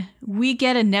 10, we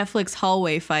get a Netflix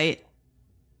hallway fight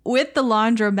with the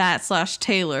laundromat /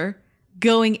 tailor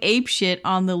going apeshit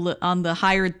on the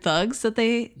hired thugs that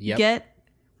they get.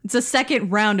 It's a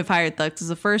second round of hired thugs, because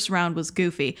the first round was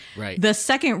goofy. Right. The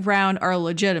second round are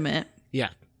legitimate. Yeah.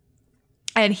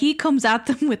 And he comes at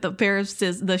them with a pair of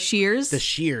the shears. The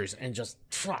shears and just...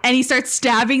 And he starts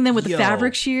stabbing them with the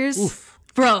fabric shears. Oof.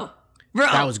 Bro.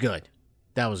 That was good.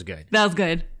 That was good. That was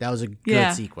good. That was a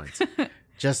good sequence.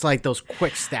 Just like those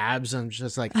quick stabs. I'm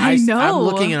just like... I know. I'm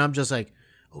looking and I'm just like,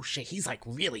 oh shit, he's like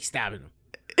really stabbing him.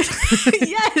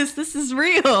 Yes, this is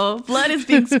real. Blood is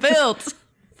being spilled.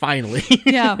 Finally.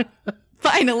 Yeah.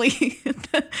 Finally.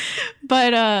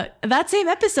 But that same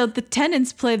episode, the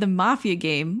tenants play the Mafia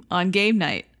game on game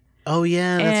night. Oh,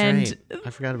 yeah, that's right. I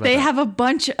forgot about that. They have a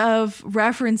bunch of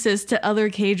references to other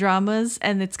K-dramas,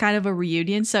 and it's kind of a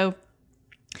reunion. So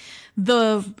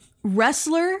the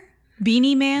wrestler,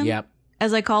 Beanie Man,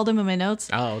 as I called him in my notes.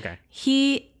 Oh, okay.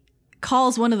 He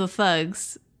calls one of the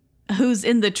thugs who's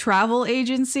in the travel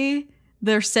agency.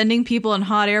 They're sending people in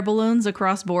hot air balloons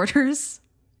across borders.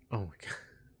 Oh, my God.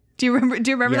 Do you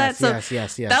remember that? So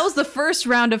Yes. That was the first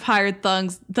round of hired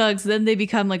thugs. Then they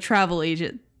become like travel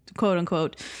agent, quote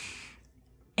unquote.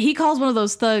 He calls one of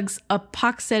those thugs a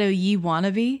Park Seo-yi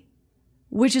wannabe,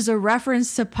 which is a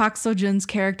reference to Park Seo-joon's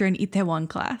character in Itaewon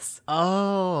Class.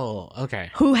 Oh,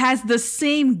 okay. Who has the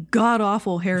same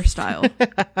god-awful hairstyle.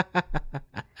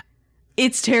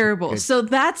 It's terrible. Good. So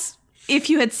that's... If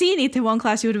you had seen Itaewon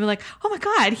Class, you would have been like, oh my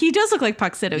God, he does look like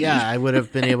Park Seo-yi. Yeah, I would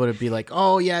have been able to be like,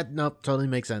 oh yeah, nope, totally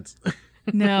makes sense.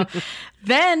 No.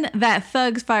 Then that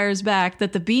thug fires back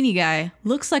that the beanie guy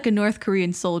looks like a North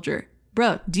Korean soldier.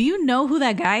 Bro, do you know who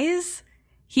that guy is?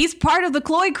 He's part of the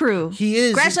Chloe crew. He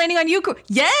is. Crash Landing on You crew.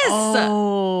 Yes!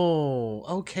 Oh,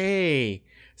 okay.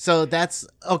 So that's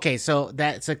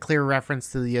a clear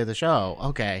reference to the other show.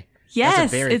 Okay.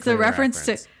 Yes, it's a reference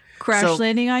to Crash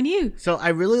Landing on You. So I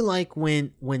really like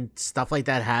when stuff like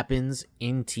that happens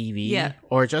in TV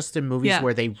or just in movies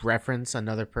where they reference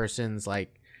another person's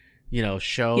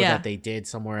show that they did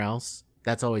somewhere else.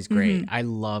 That's always great. I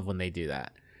love when they do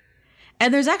that.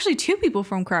 And there's actually two people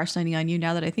from Crash Landing on You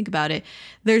now that I think about it.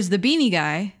 There's the beanie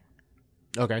guy.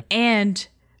 Okay. And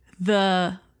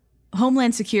the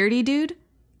Homeland Security dude.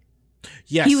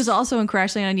 Yes. He was also in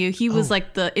Crash Landing on You. He was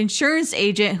like the insurance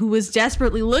agent who was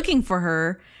desperately looking for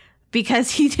her because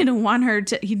he didn't want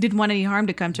any harm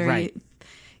to come to her. Right.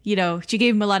 She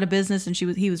gave him a lot of business and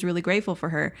he was really grateful for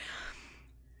her.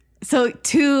 So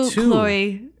two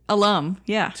Chloe alum.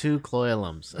 Yeah. Two Chloe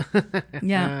alums.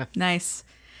 Yeah. Nice.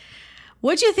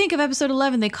 What'd you think of episode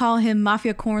 11? They call him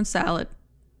Mafia Corn Salad.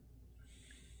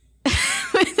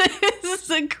 This is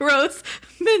a gross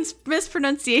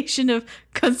mispronunciation of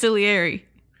consigliere.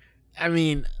 I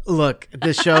mean, look,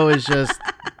 the show is just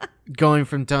going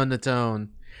from tone to tone.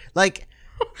 Like,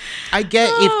 I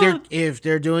get if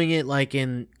they're doing it like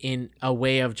in a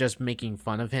way of just making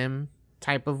fun of him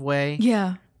type of way.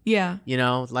 Yeah. Yeah.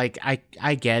 Like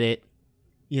I get it.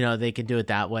 They can do it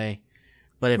that way.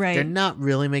 But if they're not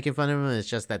really making fun of him, it's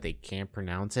just that they can't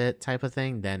pronounce it type of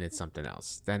thing, then it's something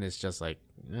else. Then it's just like,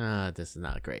 this is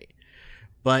not great.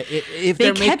 But if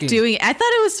they kept doing it, I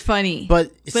thought it was funny.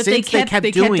 But since they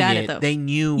kept doing it, they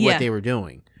knew what Yeah. they were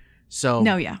doing. So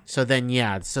No, yeah. So then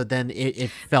it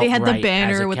felt They had right the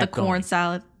banner as it with the kept corn going.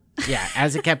 salad. Yeah,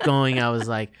 as it kept going, I was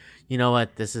like, you know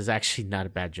what? This is actually not a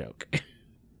bad joke.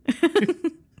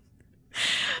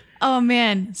 Oh,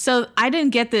 man. So I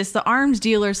didn't get this. The arms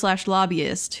dealer /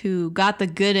 lobbyist who got the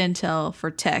good intel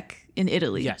for tech in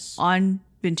Italy on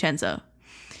Vincenzo.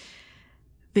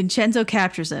 Vincenzo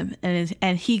captures him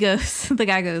and he goes, the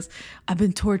guy goes, I've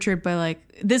been tortured by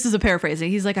this is a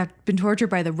paraphrasing. He's like, I've been tortured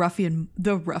by the Russian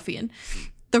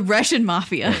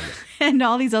mafia and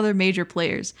all these other major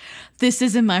players. This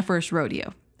isn't my first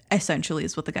rodeo, essentially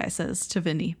is what the guy says to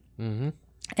Vinny. Mm-hmm.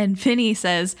 And Vinny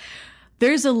says,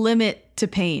 there's a limit to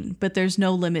pain, but there's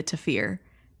no limit to fear.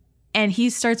 And he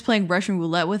starts playing Russian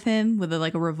roulette with him with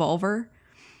a revolver,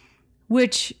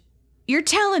 which you're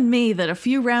telling me that a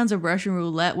few rounds of Russian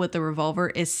roulette with a revolver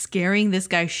is scaring this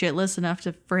guy shitless enough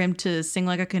for him to sing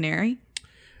like a canary?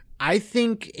 I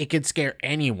think it could scare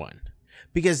anyone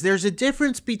because there's a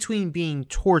difference between being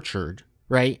tortured,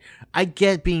 right? I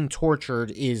get being tortured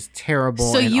is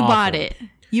terrible. So and you awful. bought it.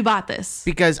 You bought this.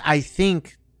 Because I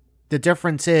think the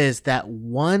difference is that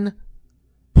one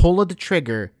pull of the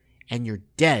trigger and you're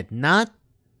dead. Not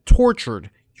tortured,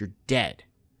 you're dead.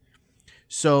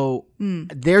 So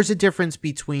there's a difference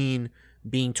between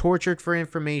being tortured for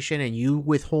information and you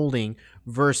withholding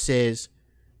versus,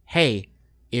 hey,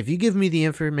 if you give me the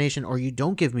information or you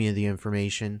don't give me the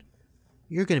information,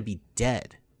 you're going to be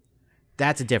dead.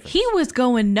 That's a difference. He was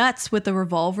going nuts with the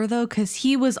revolver, though, because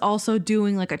he was also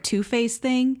doing like a Two-Face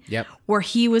thing. Yep. Where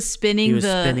he was spinning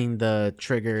the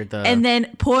trigger. And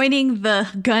then pointing the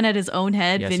gun at his own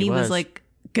head. Yes, Vinny he was was like,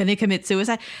 gonna commit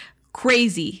suicide.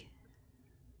 Crazy.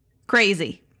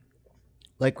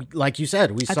 Like you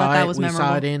said, we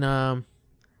saw it in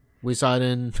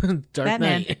Dark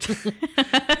Batman. Knight.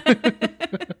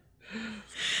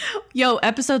 Yo,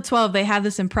 episode 12, they have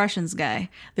this impressions guy.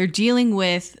 They're dealing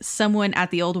with someone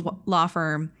at the old law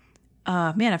firm.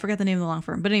 Man, I forgot the name of the law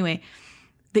firm. But anyway,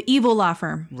 the evil law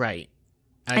firm. Right.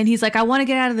 And he's like, I want to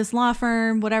get out of this law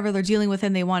firm, whatever. They're dealing with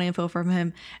him. They want info from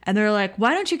him. And they're like,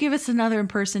 why don't you give us another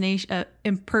impression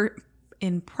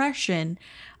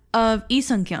of Lee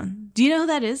Sung-kyun? Do you know who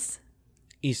that is?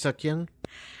 Lee Sung-kyun?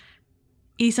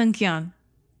 Lee Sung-kyun.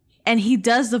 And he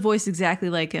does the voice exactly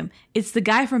like him. It's the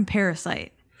guy from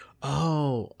Parasite.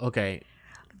 Oh, okay.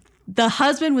 The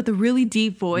husband with the really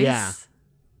deep voice.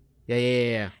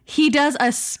 Yeah. He does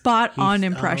a spot-on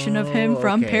impression of him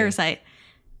from Parasite.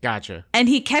 Gotcha. And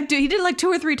he kept doing. He did it like 2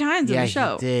 or 3 times in the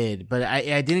show. Yeah, he did, but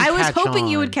I didn't. I was hoping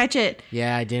you would catch it.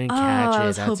 Yeah, I didn't catch it. I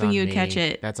was hoping you would catch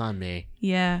it. That's on me.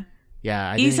 Yeah.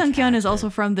 Yeah. Lee Sung-kyun is also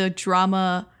from the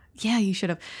drama. Yeah, you should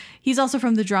have. He's also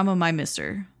from the drama My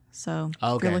Mister. So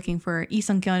if you're looking for Lee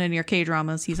Sung-kyun in your K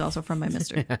dramas, he's also from My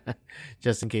Mister.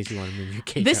 Just in case you want to move your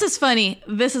K. This is funny.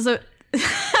 This is a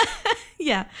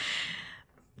yeah.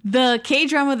 The K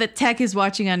drama that Tech is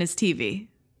watching on his TV.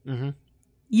 Mm-hmm.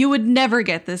 You would never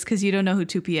get this because you don't know who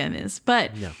 2 p.m. is,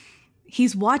 but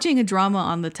he's watching a drama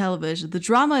on the television. The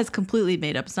drama is completely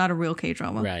made up. It's not a real K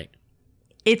drama. Right.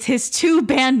 It's his 2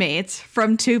 bandmates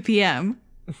from 2 p.m.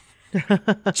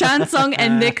 Chansung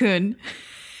and Nickhoon.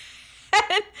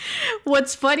 And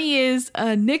what's funny is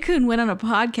Nickhoon went on a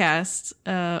podcast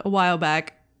a while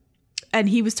back, and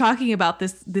he was talking about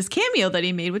this cameo that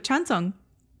he made with Chansung.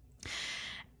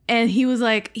 And he was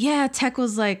like, yeah, Tech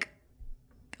was like,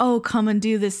 oh, come and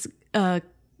do this,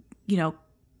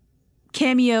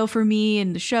 cameo for me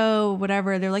in the show,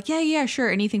 whatever. They're like, yeah, sure,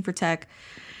 anything for Tech.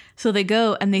 So they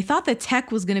go, and they thought that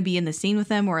Tech was going to be in the scene with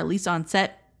them, or at least on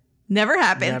set. Never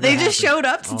happened. They just showed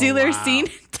up to do their scene.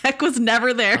 Tech was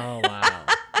never there. Oh, wow.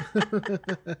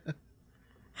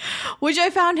 Which I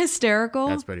found hysterical.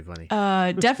 That's pretty funny.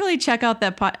 Definitely check out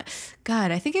that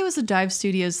God, I think it was a Dive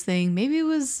Studios thing. Maybe it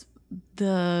was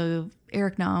the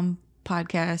Eric Nam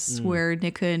podcast where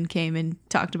Nickhoon came and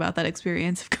talked about that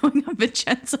experience of going on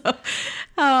Vincenzo.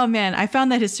 Oh man, I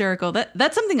found that hysterical.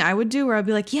 That's something I would do, where I'd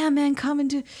be like, yeah, man, come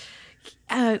and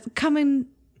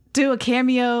do a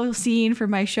cameo scene for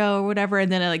my show or whatever, and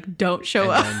then I don't show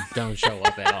up. Then don't show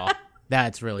up at all.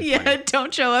 That's really funny. Yeah,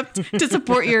 don't show up to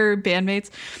support your bandmates.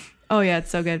 Oh yeah, it's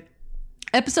so good.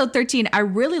 Episode 13, I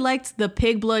really liked the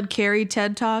Pig Blood Carrie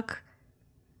TED Talk,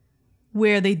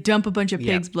 where they dump a bunch of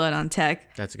pig's blood on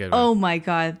Tech. That's a good one. Oh my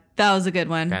god, that was a good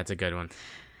one. That's a good one.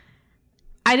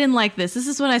 I didn't like this. This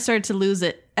is when I started to lose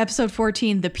it. Episode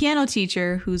 14, the piano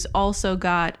teacher, who's also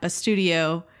got a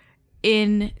studio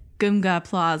in Gumga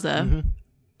Plaza,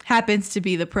 happens to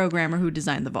be the programmer who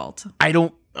designed the vault.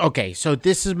 Okay, so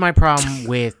this is my problem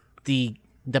with the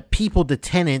people, the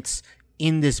tenants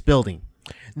in this building.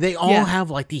 They all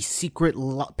have like these secret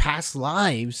past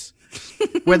lives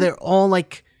where they're all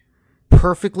like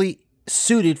perfectly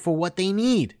suited for what they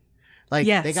need. Like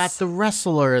they got the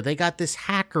wrestler, they got this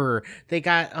hacker, they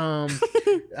got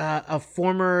a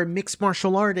former mixed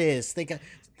martial artist, they got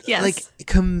like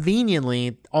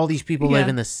conveniently all these people live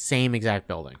in the same exact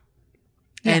building.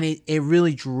 And it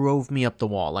really drove me up the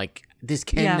wall. Like, this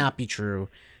cannot be true.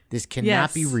 This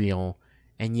cannot be real.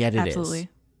 And yet it is.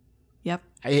 Yep.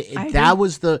 That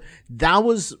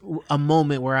was a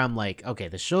moment where I'm like, okay,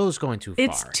 the show's going too far.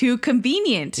 It's too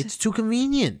convenient. It's too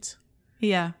convenient.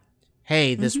 Yeah.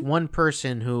 Hey, this one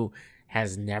person who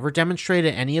has never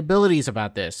demonstrated any abilities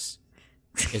about this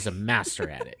is a master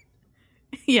at it.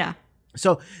 Yeah.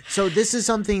 So this is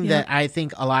something that I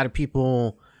think a lot of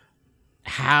people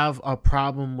have a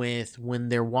problem with when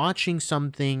they're watching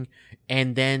something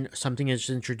and then something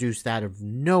is introduced out of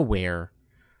nowhere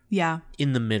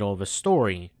in the middle of a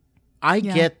story. I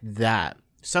get that.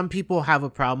 Some people have a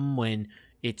problem when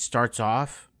it starts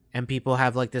off and people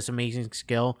have like this amazing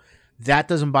skill. That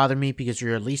doesn't bother me because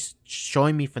you're at least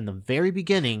showing me from the very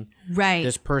beginning,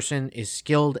 this person is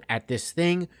skilled at this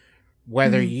thing.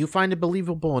 Whether you find it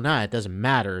believable or not, it doesn't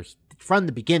matter. From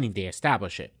the beginning, they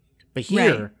establish it. But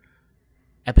here,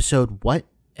 episode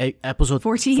episode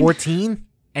 14. 14,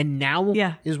 and now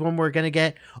Yeah. is when we're gonna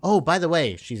get. Oh, by the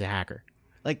way, she's a hacker.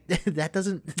 Like that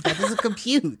doesn't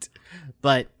compute.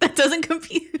 But That doesn't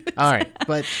compute. all right,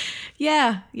 but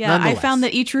Yeah. I Nonetheless. found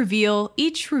that each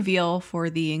reveal for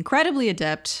the incredibly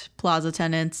adept Plaza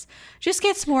tenants just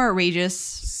gets more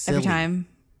outrageous every Silly. time.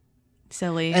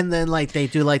 Silly. and then like they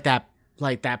do like that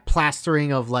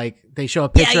plastering of like they show a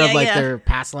picture of like yeah. their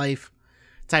past life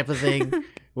type of thing.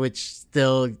 Which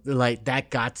still like that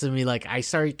got to me. Like I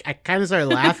kind of started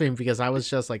laughing because I was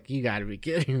just like, you gotta be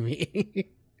kidding me.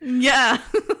 Yeah.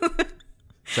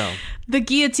 So, The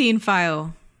guillotine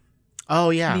file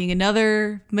oh yeah, being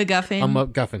another MacGuffin. a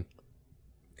MacGuffin.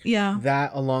 Yeah.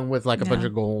 That along with like a bunch Yeah.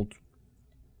 of gold.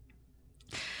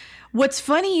 What's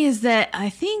funny is that I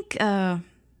think, let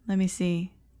me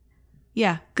see.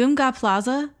 Yeah, Gumga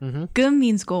Plaza. Mhm. Gum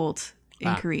means gold in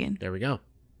Ah. Korean. There we go.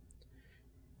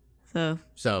 So,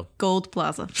 So, Gold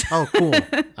Plaza. oh cool.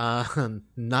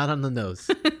 Not on the nose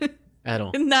at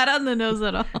all. Not on the nose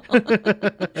at all.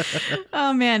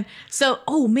 Oh, man. So,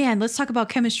 let's talk about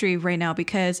chemistry right now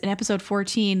because in episode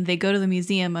 14, they go to the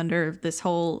museum under this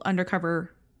whole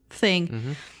undercover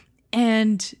thing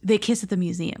and they kiss at the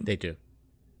museum. They do.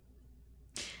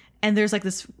 And there's like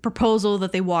this proposal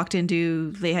that they walked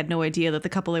into. They had no idea that the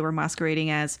couple they were masquerading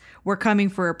as were coming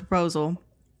for a proposal.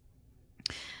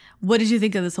 What did you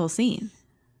think of this whole scene?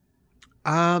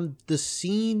 The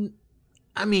scene,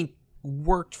 I mean,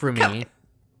 worked for me.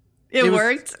 It was-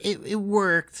 worked. It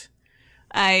worked.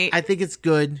 I I think it's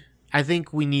good. I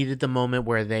think we needed the moment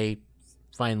where they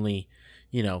finally,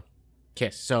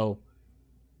 kiss. So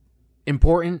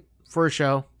important for a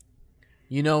show.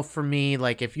 For me,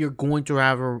 like if you're going to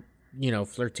have a,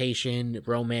 flirtation,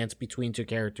 romance between two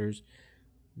characters,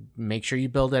 make sure you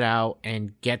build it out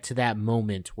and get to that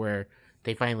moment where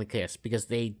they finally kiss because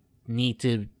they need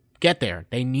to get there.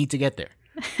 They need to get there.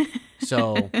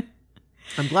 So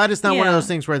I'm glad it's not one of Yeah. those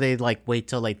things where they like wait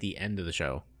till like the end of the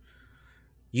show.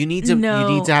 You need to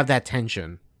No. have that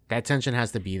tension. That tension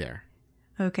has to be there.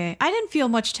 Okay. I didn't feel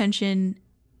much tension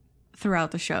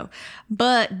throughout the show,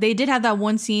 but they did have that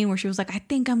one scene where she was like,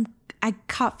 I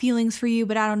caught feelings for you,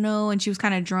 but I don't know. And she was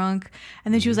kind of drunk.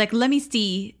 And then she was like, let me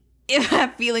see if I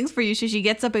have feelings for you. So she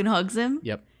gets up and hugs him.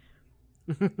 Yep.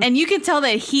 And you can tell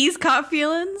that he's caught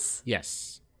feelings.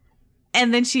 Yes.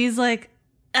 And then she's like,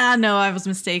 no, I was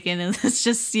mistaken. And it's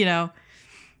just,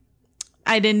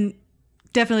 I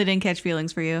definitely didn't catch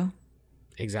feelings for you.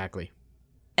 Exactly.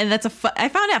 And that's I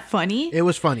found that funny. It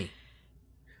was funny.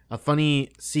 A funny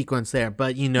sequence there,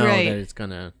 but Right. that it's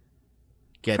gonna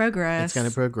Progress. It's gonna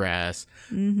progress.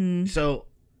 Mm-hmm. So,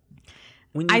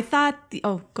 when you, I thought,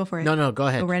 go for it. no, go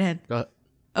ahead. Go right ahead. Go,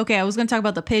 Okay, I was going to talk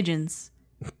about the pigeons.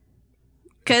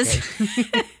 Because we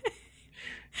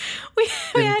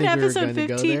didn't had think episode we were gonna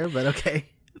 15. go there, but okay.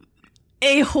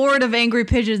 A horde of angry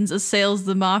pigeons assails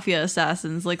the mafia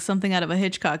assassins like something out of a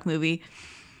Hitchcock movie.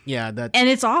 Yeah, that And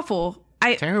it's awful.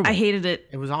 Terrible. I hated it.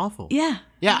 it was awful. Yeah.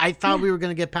 Yeah, I thought we were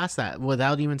gonna get past that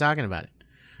without even talking about it.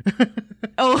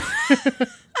 Oh.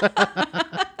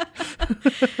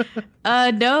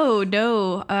 No.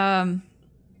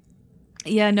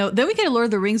 Yeah, no. Then we get a Lord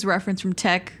of the Rings reference from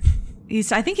Tech.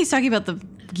 I think he's talking about the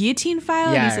guillotine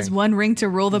file. Yeah. He says, "One ring to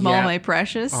rule them all, Yeah. my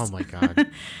precious." Oh my god.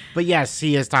 But yes,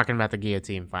 he is talking about the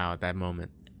guillotine file at that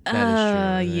moment. That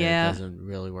is true. yeah. It doesn't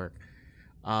really work.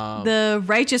 The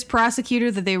righteous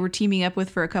prosecutor that they were teaming up with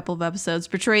for a couple of episodes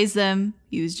betrays them.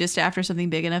 He was just after something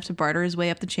big enough to barter his way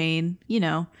up the chain.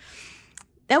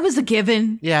 That was a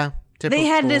given. Yeah. They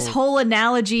had this typical- whole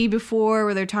analogy before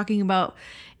where they're talking about,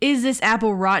 is this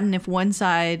apple rotten if one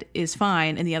side is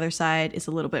fine and the other side is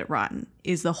a little bit rotten?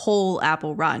 Is the whole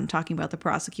apple rotten? Talking about the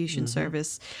prosecution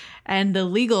service and the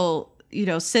legal,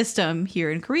 system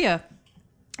here in Korea.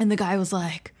 And the guy was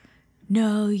like,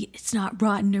 no, it's not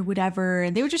rotten or whatever.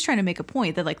 And they were just trying to make a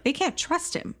point that like they can't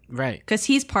trust him right. because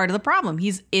he's part of the problem.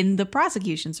 He's in the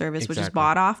prosecution service, which is Exactly.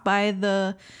 bought off by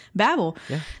the Babel.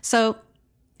 Yeah. So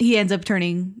he ends up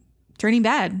turning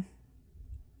bad.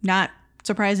 Not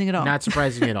surprising at all. Not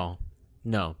surprising at all.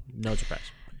 No surprise.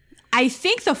 I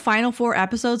think the final 4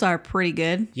 episodes are pretty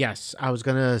good. Yes, I was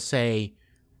gonna say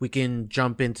we can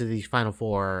jump into the final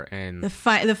 4 and The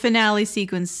finale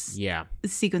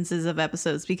sequences of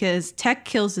episodes because Tech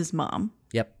kills his mom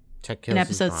yep, Tech kills in his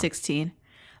episode mom. 16.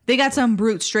 They got some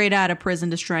brute straight out of prison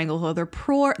to strangle her.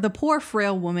 The poor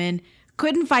frail woman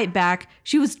couldn't fight back.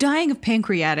 She was dying of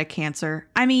pancreatic cancer.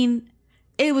 I mean,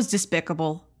 it was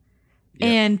despicable. Yep.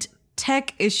 And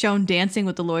Tech is shown dancing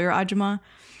with the lawyer Ajima,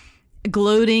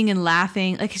 gloating and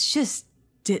laughing. Like it's just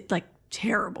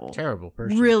terrible. Terrible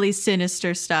person. Really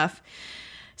sinister stuff.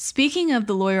 Speaking of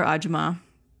the lawyer Ajima,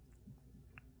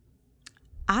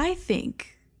 I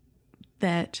think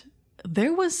that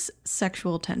there was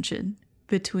sexual tension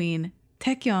between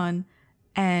Taekyeon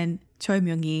and Choi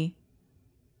Myung-hee,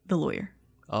 the lawyer.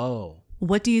 Oh.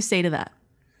 What do you say to that?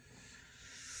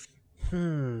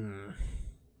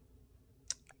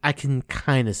 I can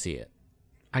kind of see it.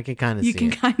 I can kind of You see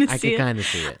can it. kind of I see can it. kind of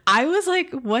see it. I was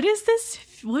like, what is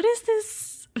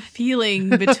this feeling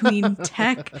between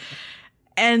Tech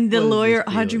and the What is lawyer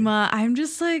this feeling? Hajima? I'm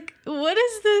just like, what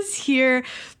is this here?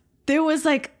 There was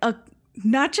like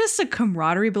not just a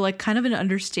camaraderie, but like kind of an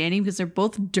understanding because they're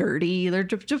both dirty. They're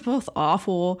just both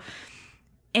awful.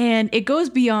 And it goes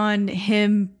beyond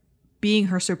him being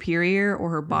her superior or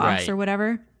her boss Right. or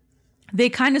whatever. They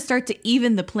kind of start to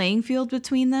even the playing field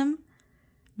between them.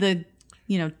 The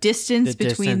distance The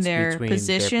between distance their between their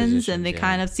positions, and they positions,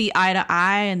 kind yeah. of see eye to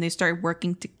eye, and they start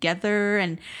working together,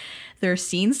 and their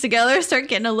scenes together start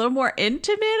getting a little more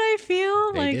intimate. I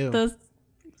feel They like do. the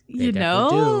They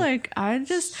definitely do. like I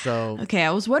just So okay.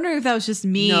 I was wondering if that was just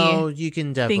me. no, you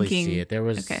can definitely thinking- see it. There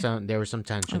was okay. some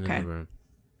tension Okay. in the room.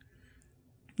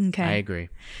 Okay. I agree.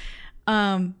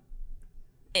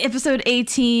 Episode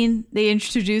 18, they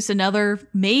introduce another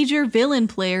major villain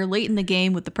player late in the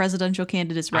game with the presidential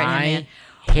candidate's right hand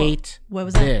I hate What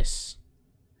was that? this.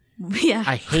 man. Yeah.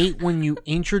 I hate when you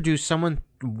introduce someone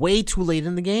way too late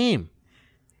in the game.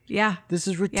 Yeah. This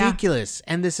is ridiculous,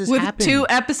 and this has With happened. 2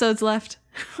 episodes left.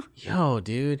 Yo,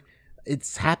 dude,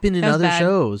 it's happened in That was other bad.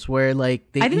 shows where like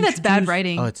they I think that's bad introduce-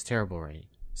 writing. Oh, it's terrible writing.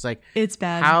 It's like, It's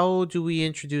bad. how do we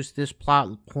introduce this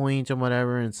plot point and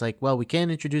whatever? And it's like, well, we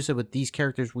can't introduce it with these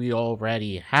characters we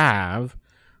already have.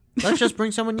 Let's just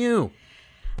bring someone new.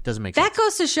 Doesn't make That sense.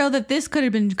 goes to show that this could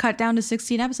have been cut down to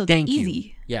 16 episodes. Thank Easy.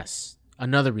 you. Yes,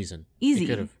 another reason. Easy. It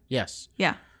could have. Yes.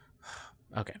 Yeah.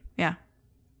 Okay. Yeah.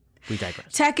 We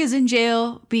digress. Tech is in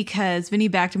jail because Vinny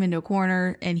backed him into a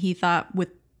corner, and he thought,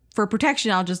 for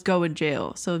protection, I'll just go in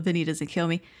jail so Vinny doesn't kill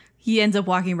me. He ends up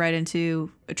walking right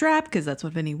into a trap because that's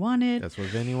what Vinny wanted. That's what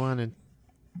Vinny wanted.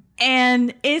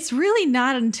 And it's really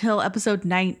not until episode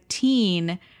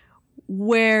 19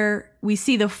 where we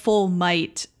see the full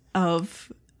might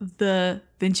of the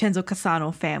Vincenzo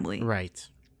Casano family, Right.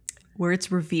 where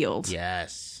it's revealed.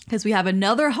 Yes. Because we have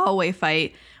another hallway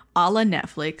fight a la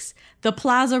Netflix. The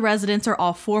Plaza residents are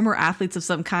all former athletes of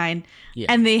some kind, Yeah.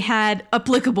 and they had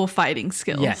applicable fighting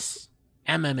skills. Yes.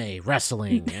 MMA,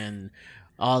 wrestling, and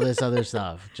all this other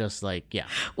stuff. Just like, yeah.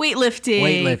 Weightlifting.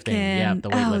 Weightlifting, yeah, and, the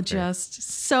weightlifter. just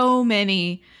so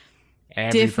many.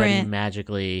 Everybody Different-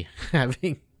 magically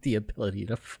having the ability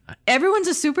to fight. Everyone's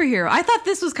a superhero. I thought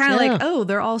this was kind of Yeah. like, oh,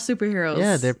 they're all superheroes.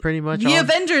 Yeah, they're pretty much The all...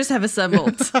 Avengers have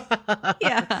assembled.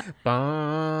 Yeah.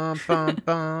 Bum, bum,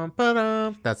 bum,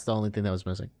 ba-dum. That's the only thing that was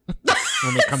missing.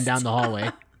 When they come down the hallway.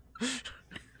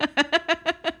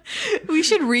 We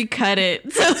should recut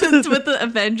it so it's with the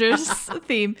Avengers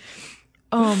theme.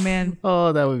 Oh man.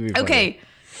 Oh, that would be funny. Okay.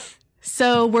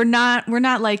 So we're not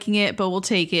liking it, but we'll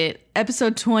take it.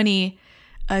 Episode 20,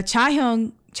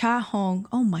 Cha Hong.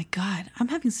 Oh my god. I'm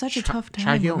having such a tough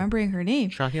time Cha-hyung. remembering her name.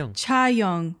 Cha-hyung.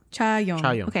 Cha-hyung.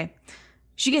 Cha-hyung. Okay.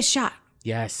 She gets shot.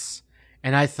 Yes.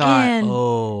 And I thought, And-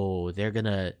 oh, they're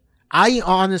gonna... I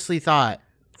honestly thought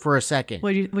for a second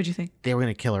What'd you think? they were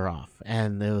gonna kill her off.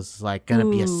 And it was like gonna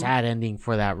be a Ooh. sad ending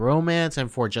for that romance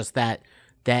and for just that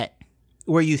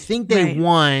where you think they Right.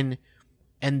 won,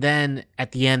 and then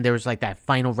at the end there was like that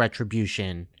final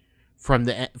retribution from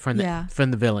the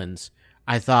villains.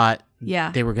 I thought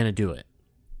Yeah. they were gonna do it.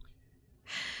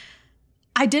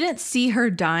 I didn't see her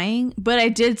dying, but I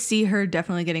did see her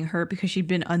definitely getting hurt because she'd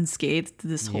been unscathed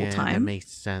this whole That time.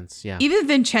 makes sense. Yeah. Even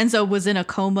Vincenzo was in a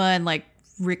coma and like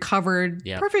recovered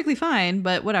Yep. perfectly fine,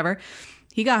 but whatever.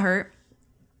 He got hurt.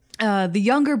 The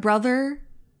younger brother,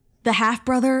 the half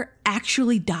brother,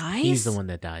 actually dies. He's the one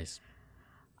that dies.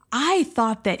 I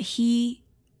thought that he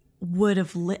would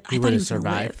have lived. He I thought would he have was gonna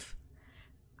survived. live.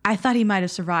 I thought he might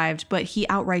have survived, but he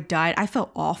outright died. I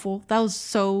felt awful. That was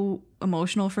so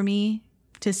emotional for me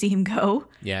to see him go.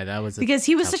 Yeah, that was Because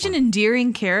he was tough such an one.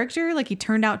 endearing character. Like he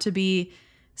turned out to be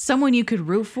someone you could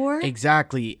root for.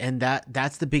 Exactly, and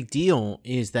that's the big deal,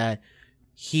 is that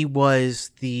he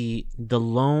was the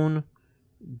lone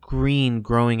green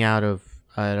growing out of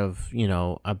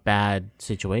a bad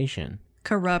situation.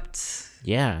 Corrupt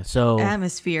Yeah, so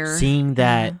atmosphere. seeing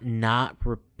that not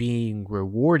being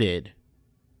rewarded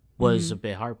was Mm-hmm. a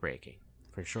bit heartbreaking,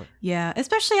 for sure. Yeah,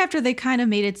 especially after they kind of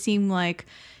made it seem like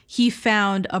he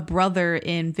found a brother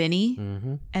in Vinny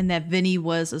Mm-hmm. and that Vinny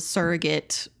was a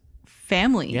surrogate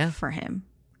family Yeah. for him.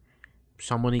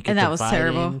 Someone he could And that was confide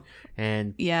terrible. in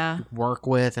and Yeah. work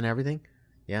with and everything.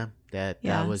 Yeah, that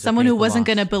Yeah. was a Someone who painful wasn't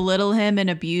loss. going to belittle him and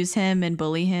abuse him and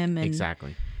bully him. And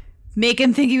Exactly. make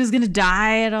him think he was gonna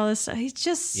die and all this stuff. He's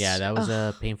just that was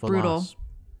a painful brutal. loss.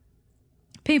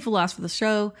 Painful loss for the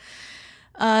show.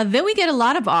 Then we get a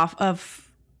lot of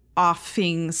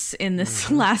offings in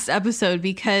this last episode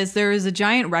because there is a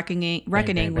giant reckoning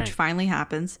bang. which finally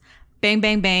happens. Bang,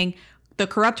 bang, bang. The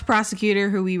corrupt prosecutor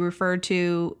who we referred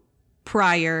to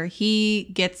prior, he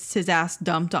gets his ass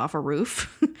dumped off a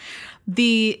roof.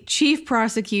 The chief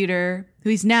prosecutor,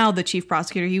 who's now the chief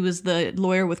prosecutor, he was the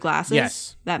lawyer with glasses.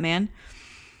 Yes. That man.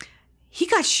 He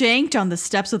got shanked on the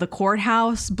steps of the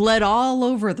courthouse, bled all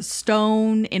over the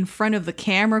stone in front of the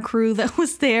camera crew that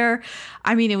was there.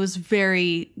 I mean, it was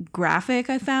very graphic,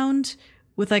 I found,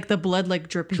 with like the blood like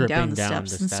dripping down the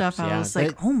steps and stuff. I was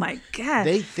like, oh my God.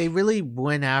 They really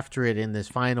went after it in this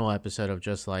final episode of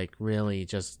just like really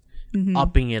just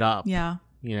upping it up. Yeah.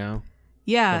 You know?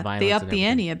 Yeah. They upped the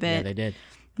ante a bit. Yeah, they did.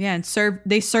 Yeah. And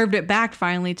they served it back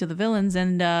finally to the villains.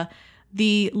 And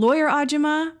the lawyer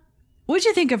Ajima, what'd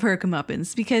you think of her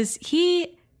comeuppance? Because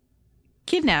he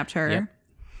kidnapped her,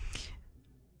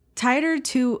 tied her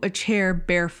to a chair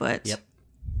barefoot. Yep.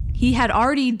 He had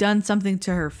already done something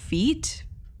to her feet,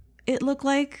 it looked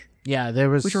like. Yeah, there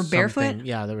was which were barefoot.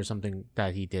 Yeah, there was something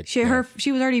that he did. She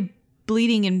was already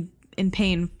bleeding and in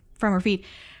pain from her feet.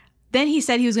 Then he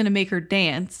said he was going to make her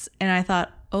dance, and I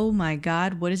thought, oh my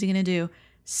God, what is he going to do?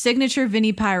 Signature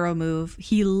Vinny Pyro move.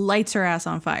 He lights her ass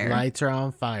on fire. Lights her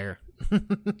on fire.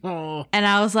 And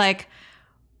I was like,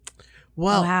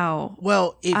 well, wow.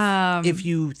 Well, if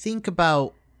you think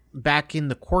about back in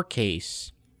the court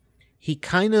case, he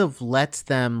kind of lets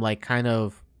them like kind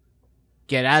of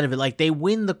get out of it. Like they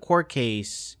win the court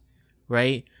case,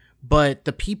 right? But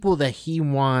the people that he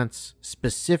wants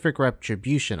specific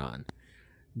retribution on,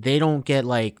 they don't get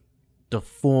like the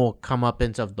full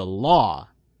comeuppance of the law.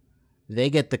 They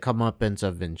get the comeuppance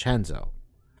of Vincenzo.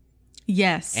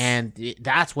 Yes. And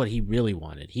that's what he really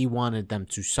wanted. He wanted them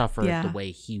to suffer the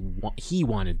way he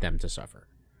wanted them to suffer.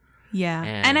 Yeah.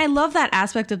 And I love that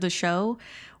aspect of the show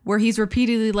where he's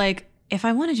repeatedly like, if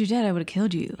I wanted you dead, I would have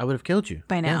killed you. I would have killed you.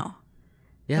 By now.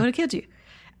 Yeah. I would have killed you.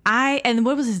 And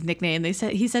what was his nickname? He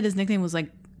said his nickname was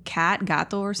like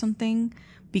Gato or something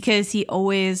because he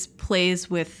always plays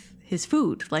with his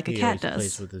food like a cat does.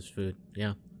 Plays with his food.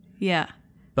 Yeah. Yeah.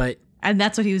 And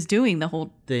that's what he was doing the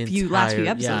whole last few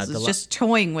episodes. Was just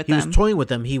toying with them. He was toying with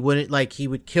them. He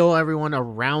would kill everyone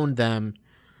around them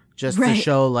just to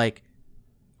show like,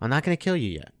 I'm not going to kill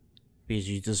you yet because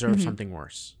you deserve something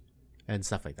worse and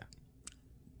stuff like that.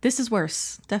 This is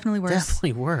worse. Definitely worse.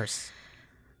 Definitely worse.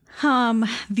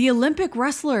 The Olympic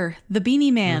wrestler, the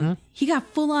Beanie Man, he got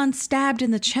full on stabbed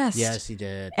in the chest. Yes, he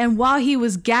did. And while he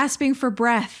was gasping for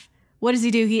breath, what does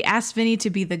he do? He asked Vinny to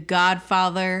be the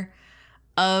godfather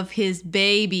of his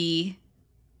baby.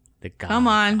 The Godfather. Come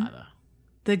on.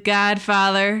 The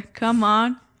Godfather. Come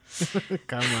on.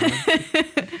 Come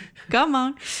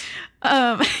on. Come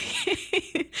on.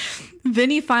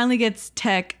 Vinny finally gets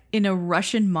Tech in a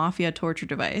Russian mafia torture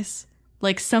device.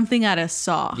 Like something out of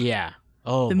Saw. Yeah.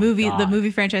 Oh, the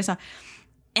movie franchise Saw.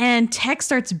 And Tech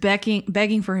starts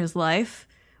begging for his life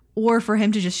or for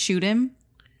him to just shoot him.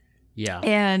 Yeah.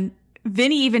 And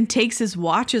Vinny even takes his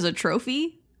watch as a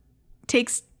trophy.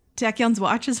 Takes Taecyeon's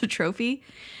watch as a trophy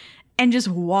and just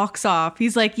walks off.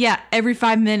 He's like, yeah, every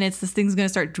 5 minutes, this thing's going to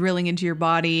start drilling into your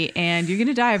body and you're going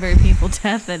to die a very painful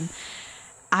death. And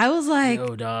I was like,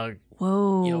 yo, dog.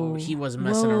 Whoa. Yo, he wasn't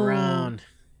messing around.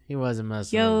 He wasn't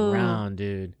messing around,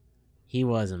 dude. He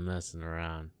wasn't messing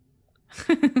around.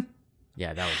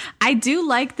 Yeah, that was. I do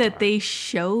like that they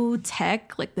show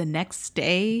Tech like the next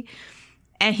day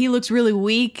and he looks really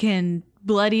weak and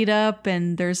bloodied up,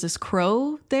 and there's this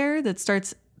crow there that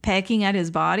starts pecking at his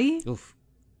body. Oof.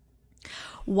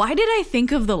 Why did I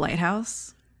think of The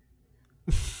Lighthouse?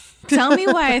 Tell me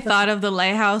why I thought of The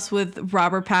Lighthouse with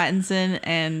Robert Pattinson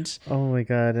and oh my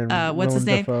God, and what's his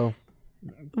name? Dafoe.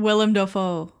 Willem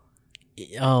Dafoe.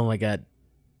 Oh my God.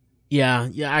 Yeah,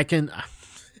 I can.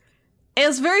 It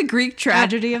was very Greek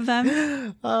tragedy of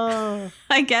them.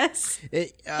 I guess.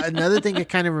 Another thing it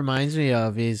kind of reminds me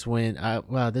of is when,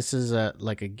 this is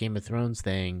like a Game of Thrones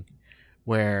thing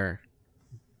where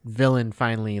villain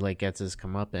finally like gets his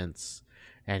comeuppance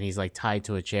and he's like tied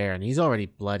to a chair and he's already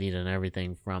bloodied and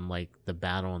everything from like the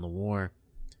battle and the war.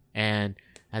 And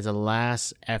as a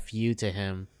last FU to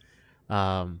him,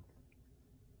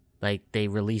 like they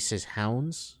release his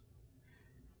hounds.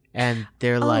 And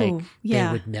they're they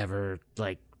would never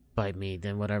like bite me.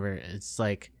 Then whatever. It's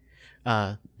like,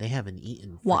 they haven't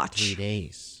eaten for 3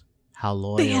 days. How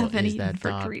loyal is that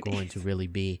dog going to really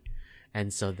be?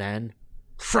 And so then,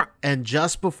 and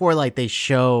just before like they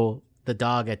show the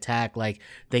dog attack, like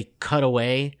they cut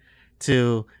away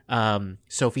to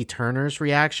Sophie Turner's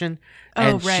reaction,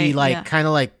 and she kind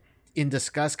of like in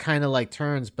disgust, kind of like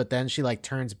turns, but then she like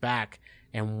turns back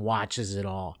and watches it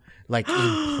all like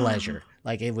in pleasure.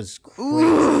 Like it was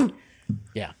crazy.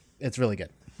 Yeah, it's really good.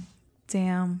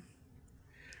 Damn.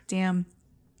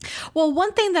 Well,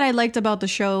 one thing that I liked about the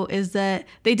show is that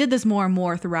they did this more and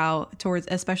more towards,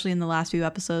 especially in the last few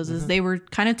episodes, is they were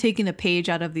kind of taking a page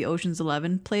out of the Ocean's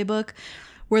 11 playbook,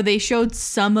 where they showed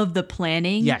some of the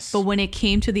planning. Yes. But when it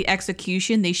came to the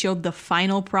execution, they showed the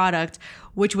final product,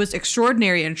 which was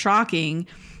extraordinary and shocking,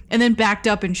 and then backed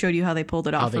up and showed you how they pulled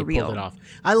it off for real. Pulled it off.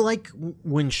 I like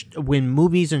when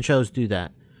movies and shows do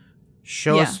that.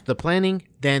 Show us the planning,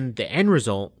 then the end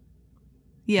result.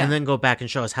 Yeah. And then go back and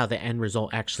show us how the end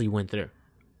result actually went through.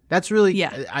 That's really,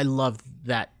 I love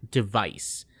that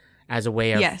device as a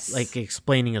way of like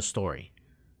explaining a story.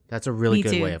 That's a really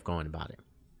good way of going about it.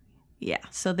 Yeah.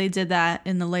 So they did that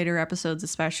in the later episodes,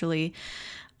 especially.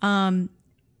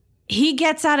 He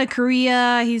gets out of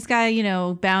Korea. He's got,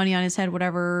 bounty on his head,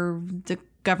 whatever. The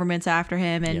government's after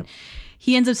him. And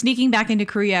he ends up sneaking back into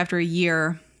Korea after a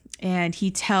year. And he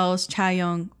tells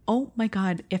Chae-young, oh my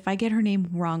God, if I get her name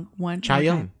wrong,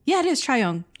 Chae-young. Yeah, it is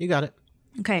Chae-young. You got it.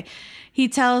 Okay. He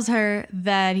tells her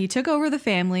that he took over the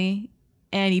family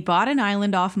and he bought an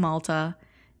island off Malta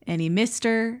and he missed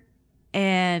her.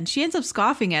 And she ends up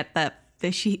scoffing at that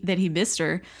he missed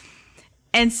her.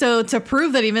 And so to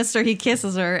prove that he missed her, he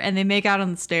kisses her and they make out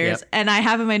on the stairs. Yep. And I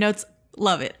have in my notes,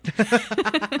 love it.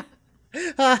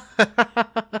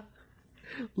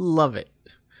 Love it.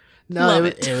 No,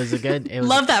 it was a good.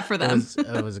 Love that for them.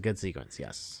 It was a good sequence.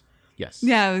 Yes.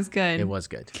 Yeah, it was good. It was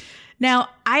good. Now,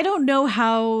 I don't know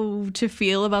how to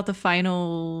feel about the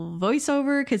final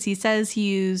voiceover because he says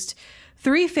he used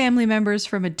 3 family members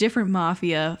from a different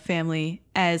mafia family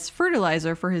as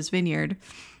fertilizer for his vineyard.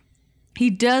 He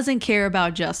doesn't care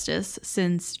about justice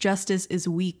since justice is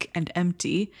weak and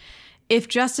empty. If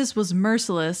justice was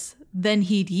merciless, then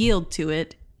he'd yield to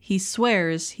it. He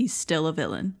swears he's still a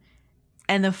villain.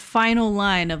 And the final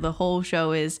line of the whole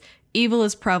show is, evil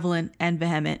is prevalent and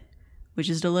vehement, which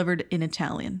is delivered in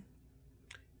Italian.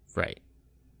 Right.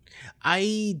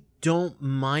 I don't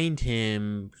mind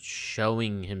him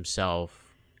showing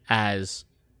himself as,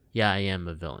 I am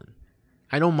a villain.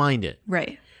 I don't mind it.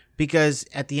 Right. Because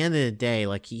at the end of the day,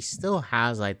 like, he still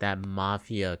has, like, that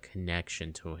mafia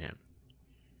connection to him.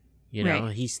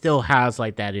 Right. He still has,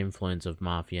 like, that influence of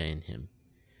mafia in him.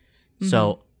 Mm-hmm.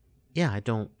 So... yeah,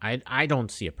 I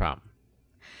don't see a problem.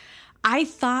 I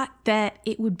thought that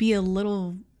it would be a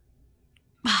little,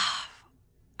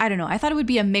 I don't know. I thought it would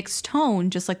be a mixed tone,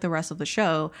 just like the rest of the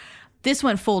show. This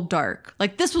went full dark.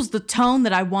 Like, this was the tone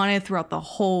that I wanted throughout the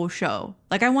whole show.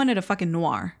 Like, I wanted a fucking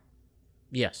noir.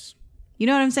 Yes. You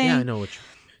know what I'm saying? Yeah, I know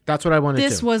that's what I wanted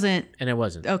This wasn't. And it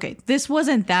wasn't. Okay, this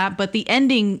wasn't that, but the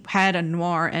ending had a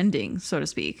noir ending, so to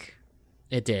speak.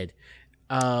 It did.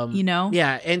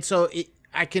 Yeah, and so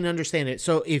I can understand it.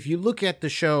 So if you look at the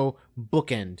show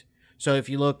bookend, so if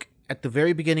you look at the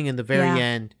very beginning and the very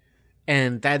end,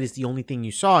 and that is the only thing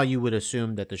you saw, you would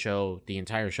assume that the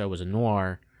entire show was a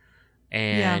noir,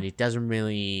 and it doesn't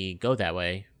really go that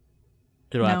way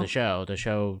throughout the show. The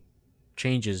show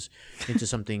changes into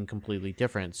something completely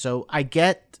different. So I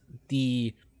get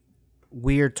the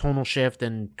weird tonal shift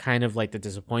and kind of like the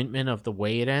disappointment of the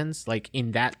way it ends, like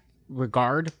in that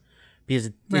regard, because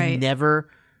it never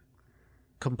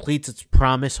completes its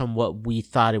promise on what we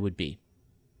thought it would be.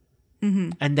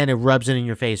 Mm-hmm. And then it rubs it in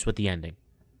your face with the ending.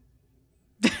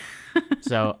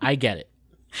 So I get it.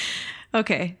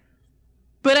 Okay.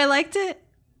 But I liked it.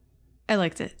 I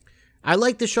like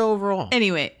the show overall.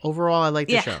 Anyway. Overall, I like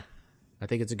the show. I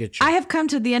think it's a good show. I have come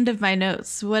to the end of my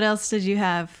notes. What else did you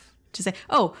have to say?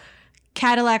 Oh,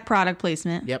 Cadillac product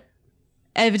placement. Yep.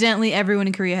 Evidently, everyone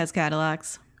in Korea has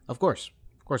Cadillacs. Of course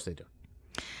they do.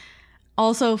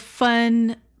 Also,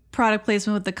 fun product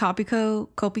placement with the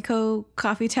Kopiko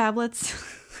coffee tablets.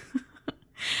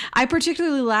 I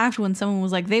particularly laughed when someone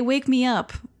was like, they wake me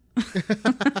up.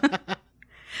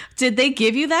 Did they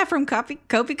give you that from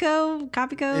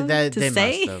Kopiko that, to they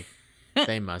say? Must have.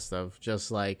 They must have.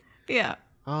 Just like,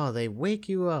 oh, they wake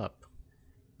you up.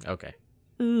 Okay.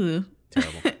 Ooh.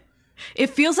 Terrible. It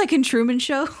feels like in Truman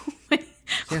Show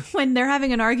when they're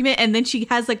having an argument and then she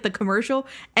has like the commercial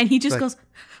and he just goes,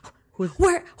 who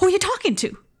are you talking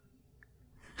to?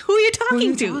 Who are you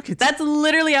talking to? That's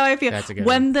literally how I feel. That's a good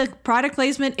when one. The product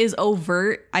placement is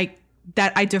overt, I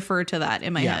defer to that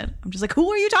in my head. I'm just like, who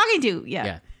are you talking to?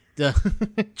 Yeah.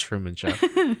 The Truman Show.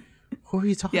 Who are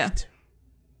you talking to?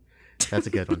 That's a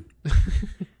good one.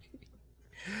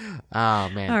 Oh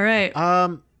man. All right.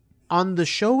 on the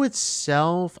show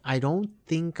itself, I don't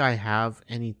think I have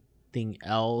anything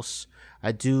else.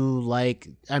 I do like,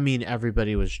 I mean,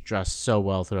 everybody was dressed so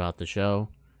well throughout the show.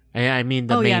 I mean,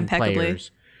 the main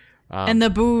players. And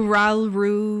the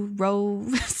Ro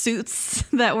suits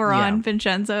that were on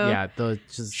Vincenzo. Yeah, the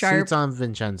suits on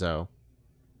Vincenzo.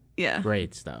 Yeah.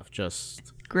 Great stuff.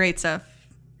 Just great stuff.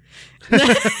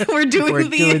 We're doing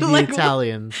the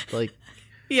Italian. Like,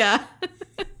 yeah.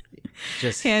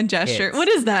 Just hand gesture. hits. What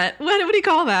is that? What do you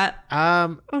call that?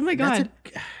 Oh my God.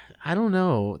 I don't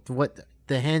know what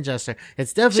the hand gesture.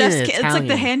 It's definitely an Italian. It's like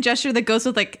the hand gesture that goes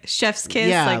with like chef's kiss.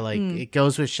 Yeah, like it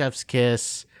goes with chef's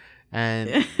kiss.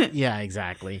 And yeah,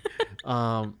 exactly.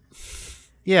 So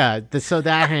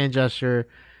that hand gesture,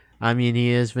 I mean, he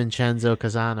is Vincenzo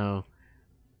Casano.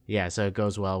 Yeah, so it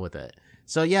goes well with it.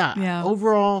 So yeah.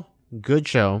 Overall, good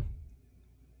show.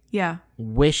 Yeah.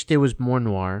 Wish there was more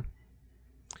noir.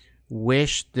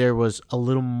 Wish there was a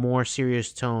little more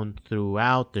serious tone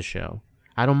throughout the show.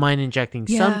 I don't mind injecting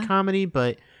some comedy,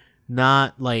 but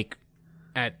not like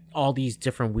at all these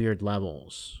different weird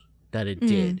levels that it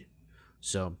did.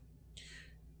 So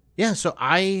yeah, so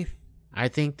I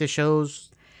think the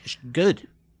show's good.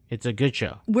 It's a good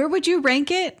show. Where would you rank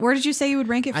it? Where did you say you would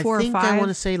rank it? 4 or 5? I want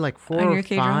to say like 4 or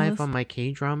 5 on my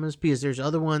K-dramas, because there's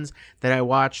other ones that I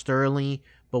watched early,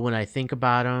 but when I think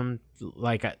about them,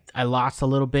 like I lost a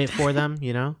little bit for them,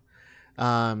 you know?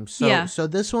 So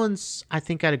this one's, I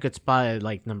think, at a good spot at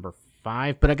like number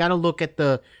 5, but I got to look at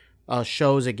the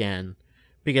shows again,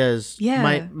 because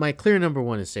my clear number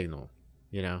 1 is Signal,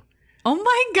 you know? Oh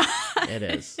my God. It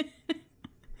is.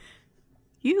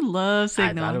 You love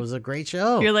Signal. I thought it was a great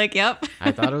show. You're like, yep.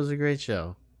 I thought it was a great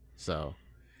show. So,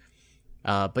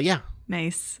 but yeah.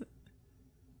 Nice.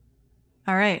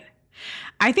 All right.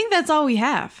 I think that's all we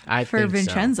have for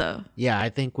Vincenzo. So. Yeah, I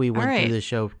think we went through the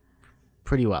show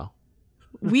pretty well.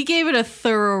 We gave it a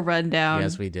thorough rundown.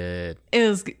 Yes, we did. It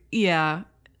was, yeah.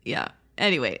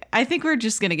 Anyway, I think we're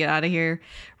just going to get out of here.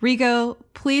 Rico,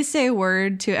 please say a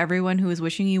word to everyone who is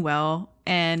wishing you well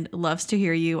and loves to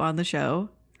hear you on the show.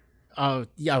 Oh,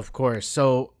 yeah, of course.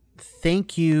 So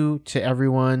thank you to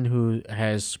everyone who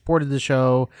has supported the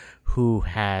show, who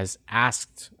has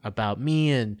asked about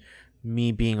me and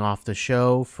me being off the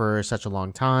show for such a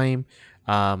long time.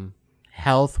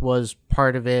 Health was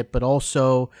part of it, but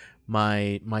also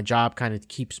my job kind of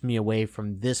keeps me away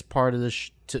from this part of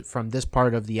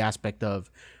the aspect of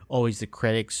Always the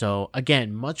Critic. So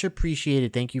again, much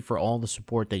appreciated. Thank you for all the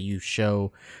support that you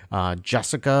show.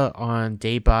 Jessica on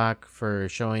Daybach for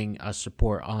showing us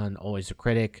support on Always the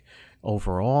Critic.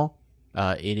 Overall,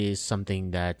 it is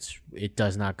something that it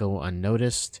does not go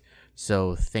unnoticed.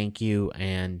 So thank you,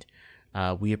 and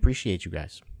we appreciate you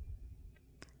guys.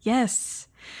 Yes.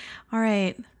 All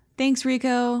right. Thanks,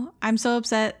 Rico. I'm so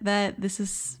upset that this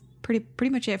is pretty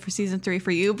much it for season 3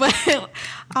 for you, but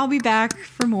I'll be back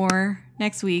for more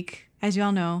next week, as you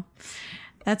all know.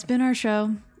 That's been our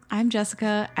show. I'm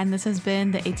Jessica, and this has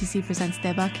been the ATC Presents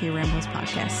Daybach K-Rambles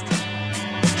podcast.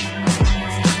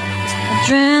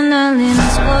 Adrenaline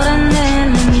is what I'm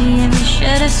me and me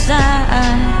shed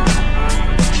aside.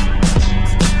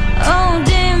 Oh,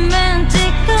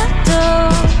 dimenticato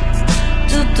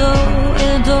tutto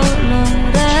il dolore.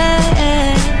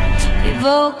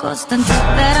 Vivo costante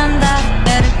per andare,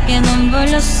 perché non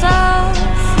voglio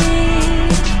soffrire.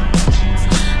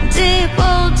 Ti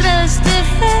potresti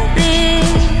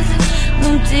ferire,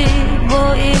 non ti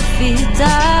vuoi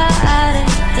fidare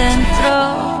dentro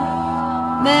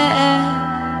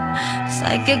me.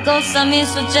 Sai che cosa mi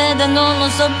succede, non lo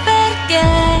so perché.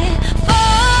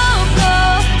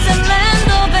 Fuoco,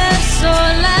 salendo verso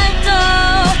l'alto,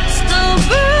 sto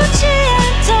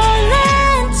bruciando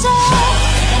lento.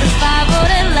 Per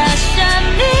favore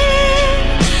lasciami,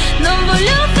 non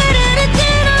voglio ferirti,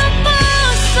 non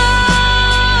posso,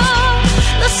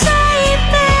 lo sai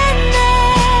bene.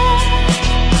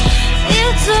 I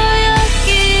tuoi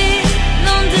occhi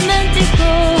non dimentico,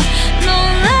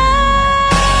 non lasciarmi,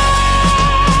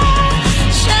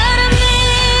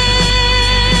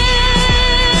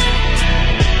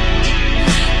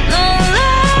 non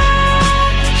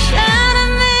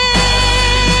lasciarmi.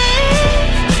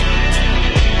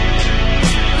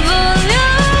 Voglio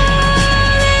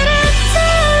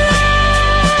direttela,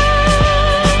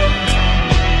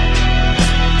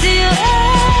 Dio è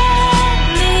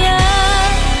mia,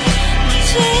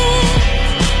 uccidimi.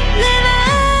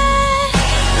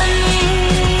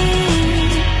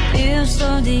 Più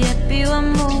soldi e più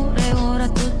amore,